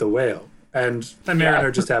with the whale, and the mariner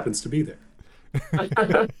just happens to be there.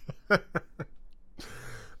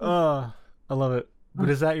 I love it. But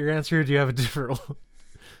is that your answer, or do you have a different one?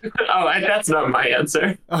 That's not my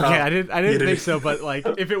answer. Okay, I didn't think so, but like,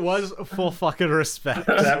 if it was, full fucking respect.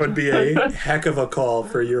 That would be a heck of a call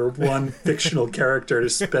for your one fictional character to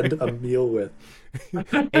spend a meal with.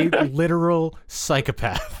 A literal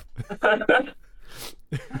psychopath.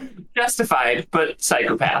 Justified, but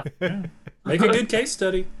psychopath. Make a good case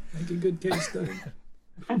study.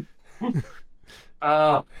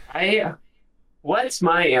 What's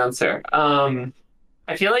my answer? I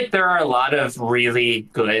feel like there are a lot of really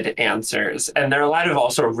good answers, and there are a lot of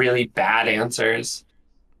also really bad answers.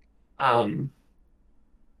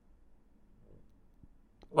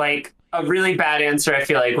 Like a really bad answer, I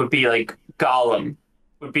feel like would be like Gollum.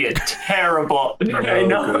 Would be a terrible. I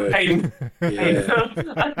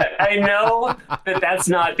know that that's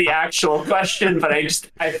not the actual question, but I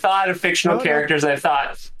thought of fictional characters. I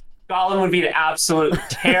thought Gollum would be an absolute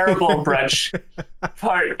terrible brunch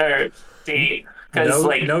date because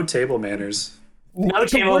no table manners. No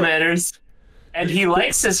table manners, and he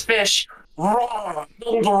likes his fish. That's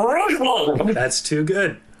too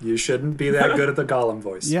good. You shouldn't be that good at the Gollum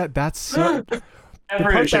voice. Yeah, that's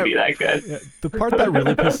Everyone should be that good. Yeah, the part that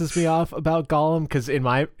really pisses me off about Gollum, because in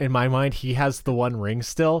my mind he has the one ring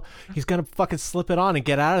still. He's gonna fucking slip it on and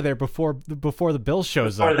get out of there before the bill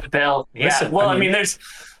shows up. Before the bill, Listen, Well, I mean there's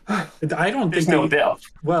no bill.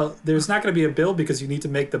 Well, there's not going to be a bill because you need to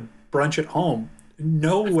make the brunch at home.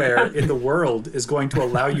 Nowhere in the world is going to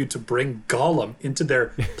allow you to bring Gollum into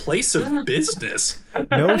their place of business.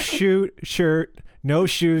 No shirt, no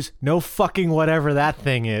shoes, no fucking whatever that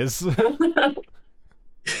thing is.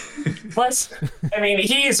 Plus, I mean,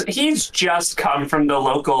 he's just come from the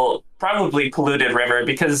local, probably polluted river,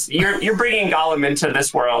 because you're bringing Gollum into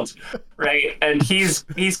this world, right? And he's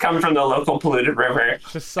come from the local polluted river,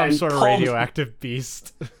 just some sort of radioactive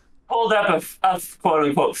beast. Pulled up a quote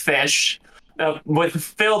unquote fish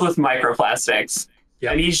filled with microplastics,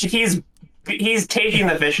 and he's taking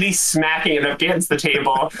the fish and he's smacking it up against the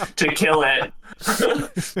table to kill it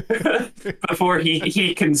before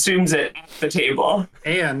he consumes it at the table.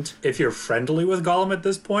 And if you're friendly with Gollum at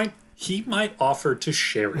this point, he might offer to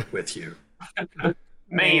share it with you.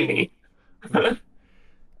 Maybe.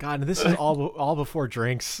 God, this is all before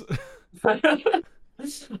drinks. Okay.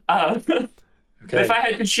 If I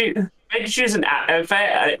had to choose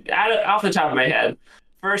off the top of my head,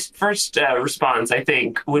 first response I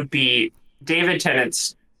think would be David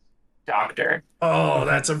Tennant's doctor. Oh,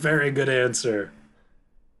 that's a very good answer.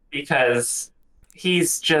 Because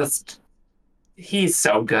he's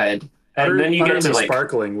so good. And then you get to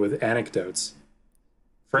sparkling with anecdotes.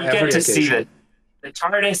 For you every get to occasion. see the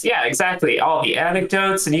TARDIS, yeah, exactly. All the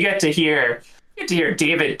anecdotes, and you get to hear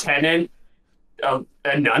David Tennant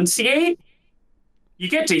enunciate. You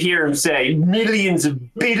get to hear him say millions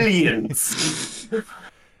of billions.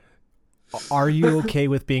 Are you okay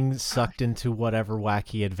with being sucked into whatever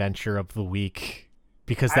wacky adventure of the week?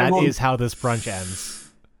 Because that is how this brunch ends.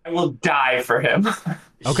 I will die for him.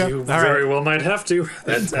 Okay, you very well might have to.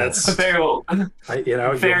 That's very well.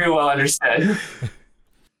 Very well understood.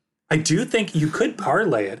 I do think you could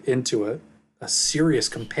parlay it into a serious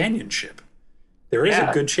companionship. There is a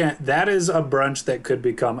good chance that is a brunch that could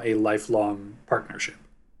become a lifelong partnership,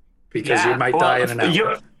 because you might die in an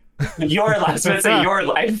hour. Your life. Let's say your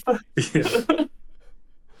life.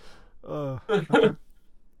 I'm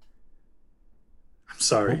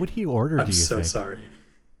sorry. What would he order? I'm do you so think? sorry.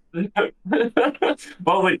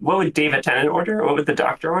 What would David Tennant order? What would the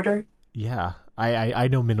doctor order? Yeah, I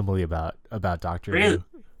know minimally about Doctor Who.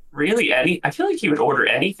 Really, I feel like he would order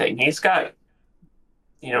anything. He's got,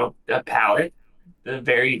 a palate, a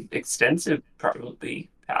very extensive probably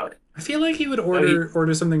palate. I feel like he would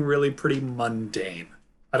order something really pretty mundane.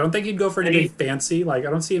 I don't think he'd go for anything fancy. Like, I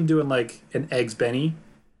don't see him doing like an eggs Benny.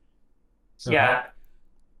 Yeah.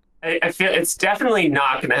 I feel it's definitely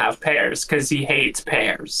not going to have pears because he hates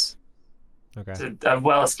pears. Okay. It's a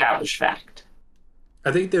well-established fact.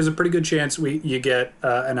 I think there's a pretty good chance you get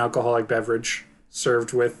an alcoholic beverage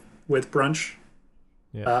served with brunch.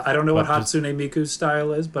 Yeah. I don't know what Hatsune Miku's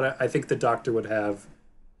style is, but I think the doctor would have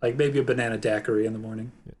like maybe a banana daiquiri in the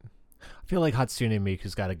morning. I feel like Hatsune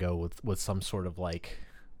Miku's got to go with some sort of like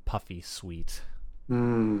puffy sweet.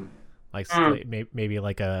 Like maybe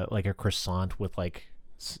like a croissant with like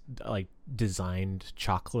designed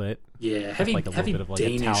chocolate. Yeah, heavy, like a heavy little bit of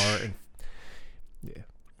like Danish. a tower. And,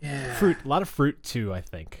 yeah, fruit. A lot of fruit too, I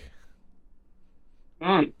think.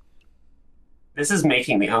 This is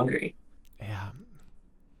making me hungry. Yeah.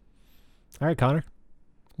 All right, Connor.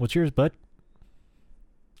 What's yours, bud?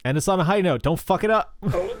 And it's on a high note. Don't fuck it up.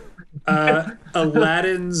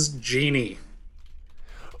 Aladdin's genie.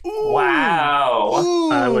 Ooh. Wow.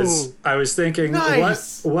 Ooh. I was thinking,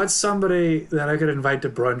 Nice. what's somebody that I could invite to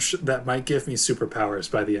brunch that might give me superpowers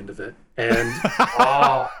by the end of it? And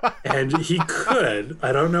and he could.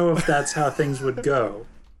 I don't know if that's how things would go,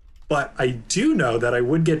 but I do know that I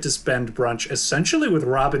would get to spend brunch essentially with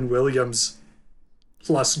Robin Williams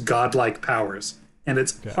plus godlike powers, and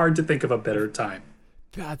it's hard to think of a better time.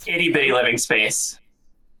 That's Itty bitty living space.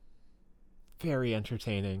 very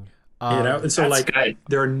entertaining. And so like good.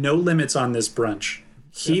 there are no limits on this brunch.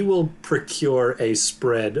 He will procure a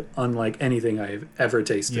spread unlike anything I've ever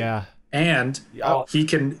tasted. Yeah. And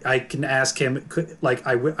I can ask him, like,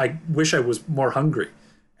 I wish I was more hungry.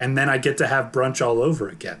 And then I get to have brunch all over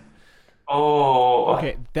again. Oh.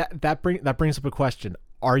 Okay, that brings up a question.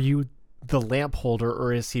 Are you the lamp holder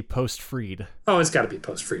or is he post-freed? Oh, it's got to be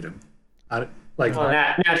post-freedom.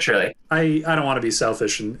 Naturally. I don't want to be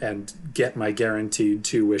selfish and get my guaranteed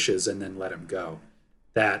 2 wishes and then let him go.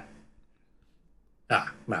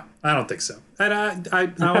 No, I don't think so. And I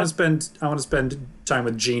want to spend time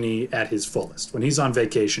with Genie at his fullest. When he's on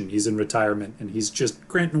vacation, he's in retirement, and he's just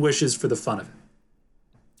granting wishes for the fun of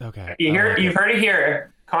it. Okay. You've heard it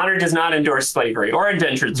here. Connor does not endorse slavery or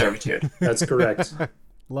indentured servitude. That's correct.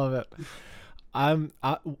 Love it.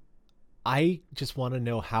 I just want to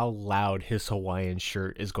know how loud his Hawaiian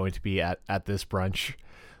shirt is going to be at this brunch.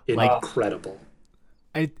 Incredible.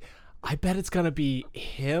 I bet it's gonna be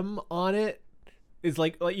him on it. It's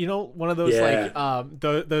like one of those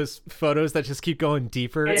those photos that just keep going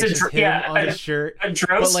deeper. It's just him on his shirt. A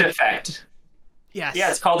Drost effect. Yes. Yeah,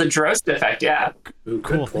 it's called a Drost effect. Yeah. Ooh,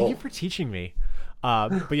 Cool. good Thank you pull. for teaching me.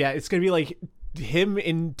 But yeah, it's gonna be like him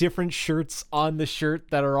in different shirts on the shirt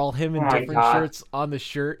that are all him in different shirts on the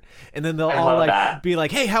shirt, and then they'll all be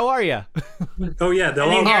like, "Hey, how are you?" Oh yeah, they'll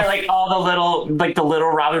And you all hear like all the little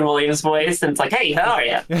Robin Williams voice, and it's like, "Hey, how are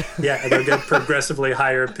you?" yeah, they'll get progressively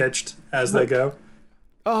higher pitched as they go.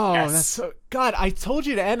 Oh, Yes. that's so... God, I told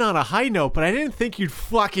you to end on a high note, but I didn't think you'd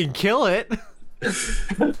fucking kill it.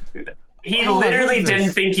 He Oh, literally goodness.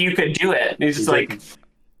 didn't think you could do it. He's just like,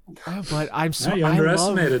 Oh, but I'm so... No, you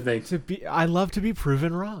underestimated me. I love to be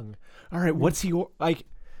proven wrong. All right, what's he... Like,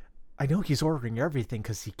 I know he's ordering everything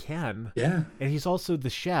because he can. Yeah, And he's also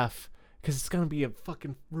the chef because it's going to be a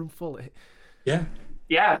fucking room full of... yeah.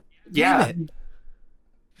 yeah. Damn it.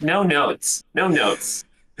 No notes. No notes.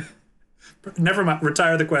 Never mind.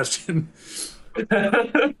 Retire the question.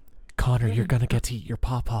 Connor, you're going to get to eat your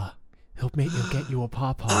pawpaw. He'll get you a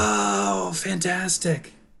pawpaw. Oh,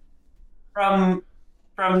 fantastic. From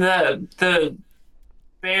the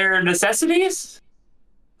bare necessities?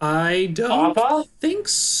 I don't Pawpaw? think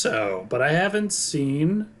so, but I haven't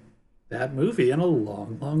seen that movie in a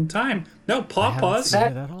long, long time. No, I haven't pawpaws. seen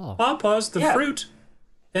it at all. Pawpaws, the Yeah. fruit,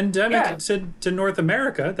 endemic Yeah. to North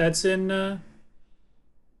America. That's in the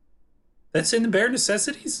bare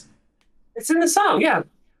necessities. It's in the song, yeah.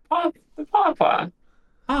 The pawpaw.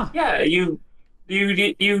 Huh. Yeah, you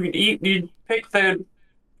pick the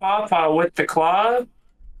pawpaw with the claw.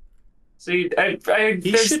 So He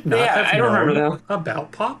should not have I don't remember known that.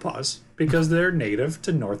 about pawpaws because they're native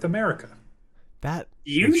to North America. That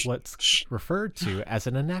You is sh- what's referred to as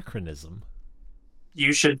an anachronism.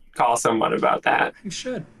 You should call someone about that.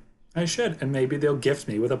 I should, and maybe they'll gift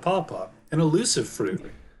me with a pawpaw, an elusive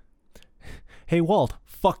fruit. Hey, Walt,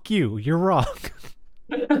 fuck you. You're wrong.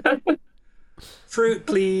 Fruit,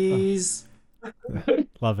 please.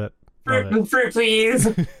 Love it. Love it. Fruit, please.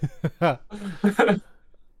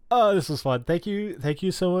 Oh, this was fun. Thank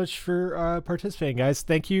you so much for participating, guys.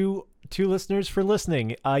 Thank you to listeners for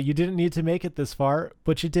listening. You didn't need to make it this far,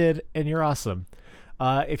 but you did, and you're awesome.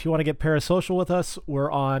 If you want to get parasocial with us, we're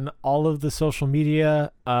on all of the social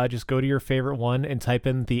media. Just go to your favorite one and type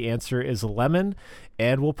in "The Answer Is a Lemon,"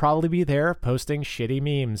 and we'll probably be there posting shitty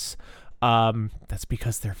memes. That's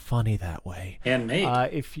because they're funny that way. Handmade.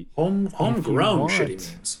 Homegrown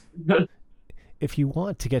shitty memes. If you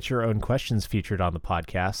want to get your own questions featured on the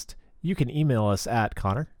podcast, you can email us at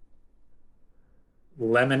Connor.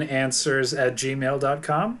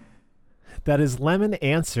 lemonanswers@gmail.com. That is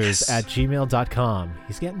lemonanswers@gmail.com.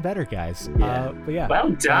 He's getting better, guys. Yeah. But yeah. Well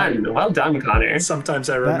done, Connor. Sometimes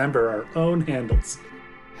I remember our own handles.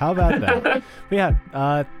 How about that? But yeah,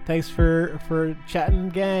 thanks for chatting,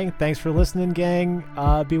 gang. Thanks for listening, gang.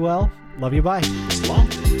 Be well. Love you. Bye. Long.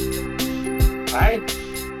 Bye.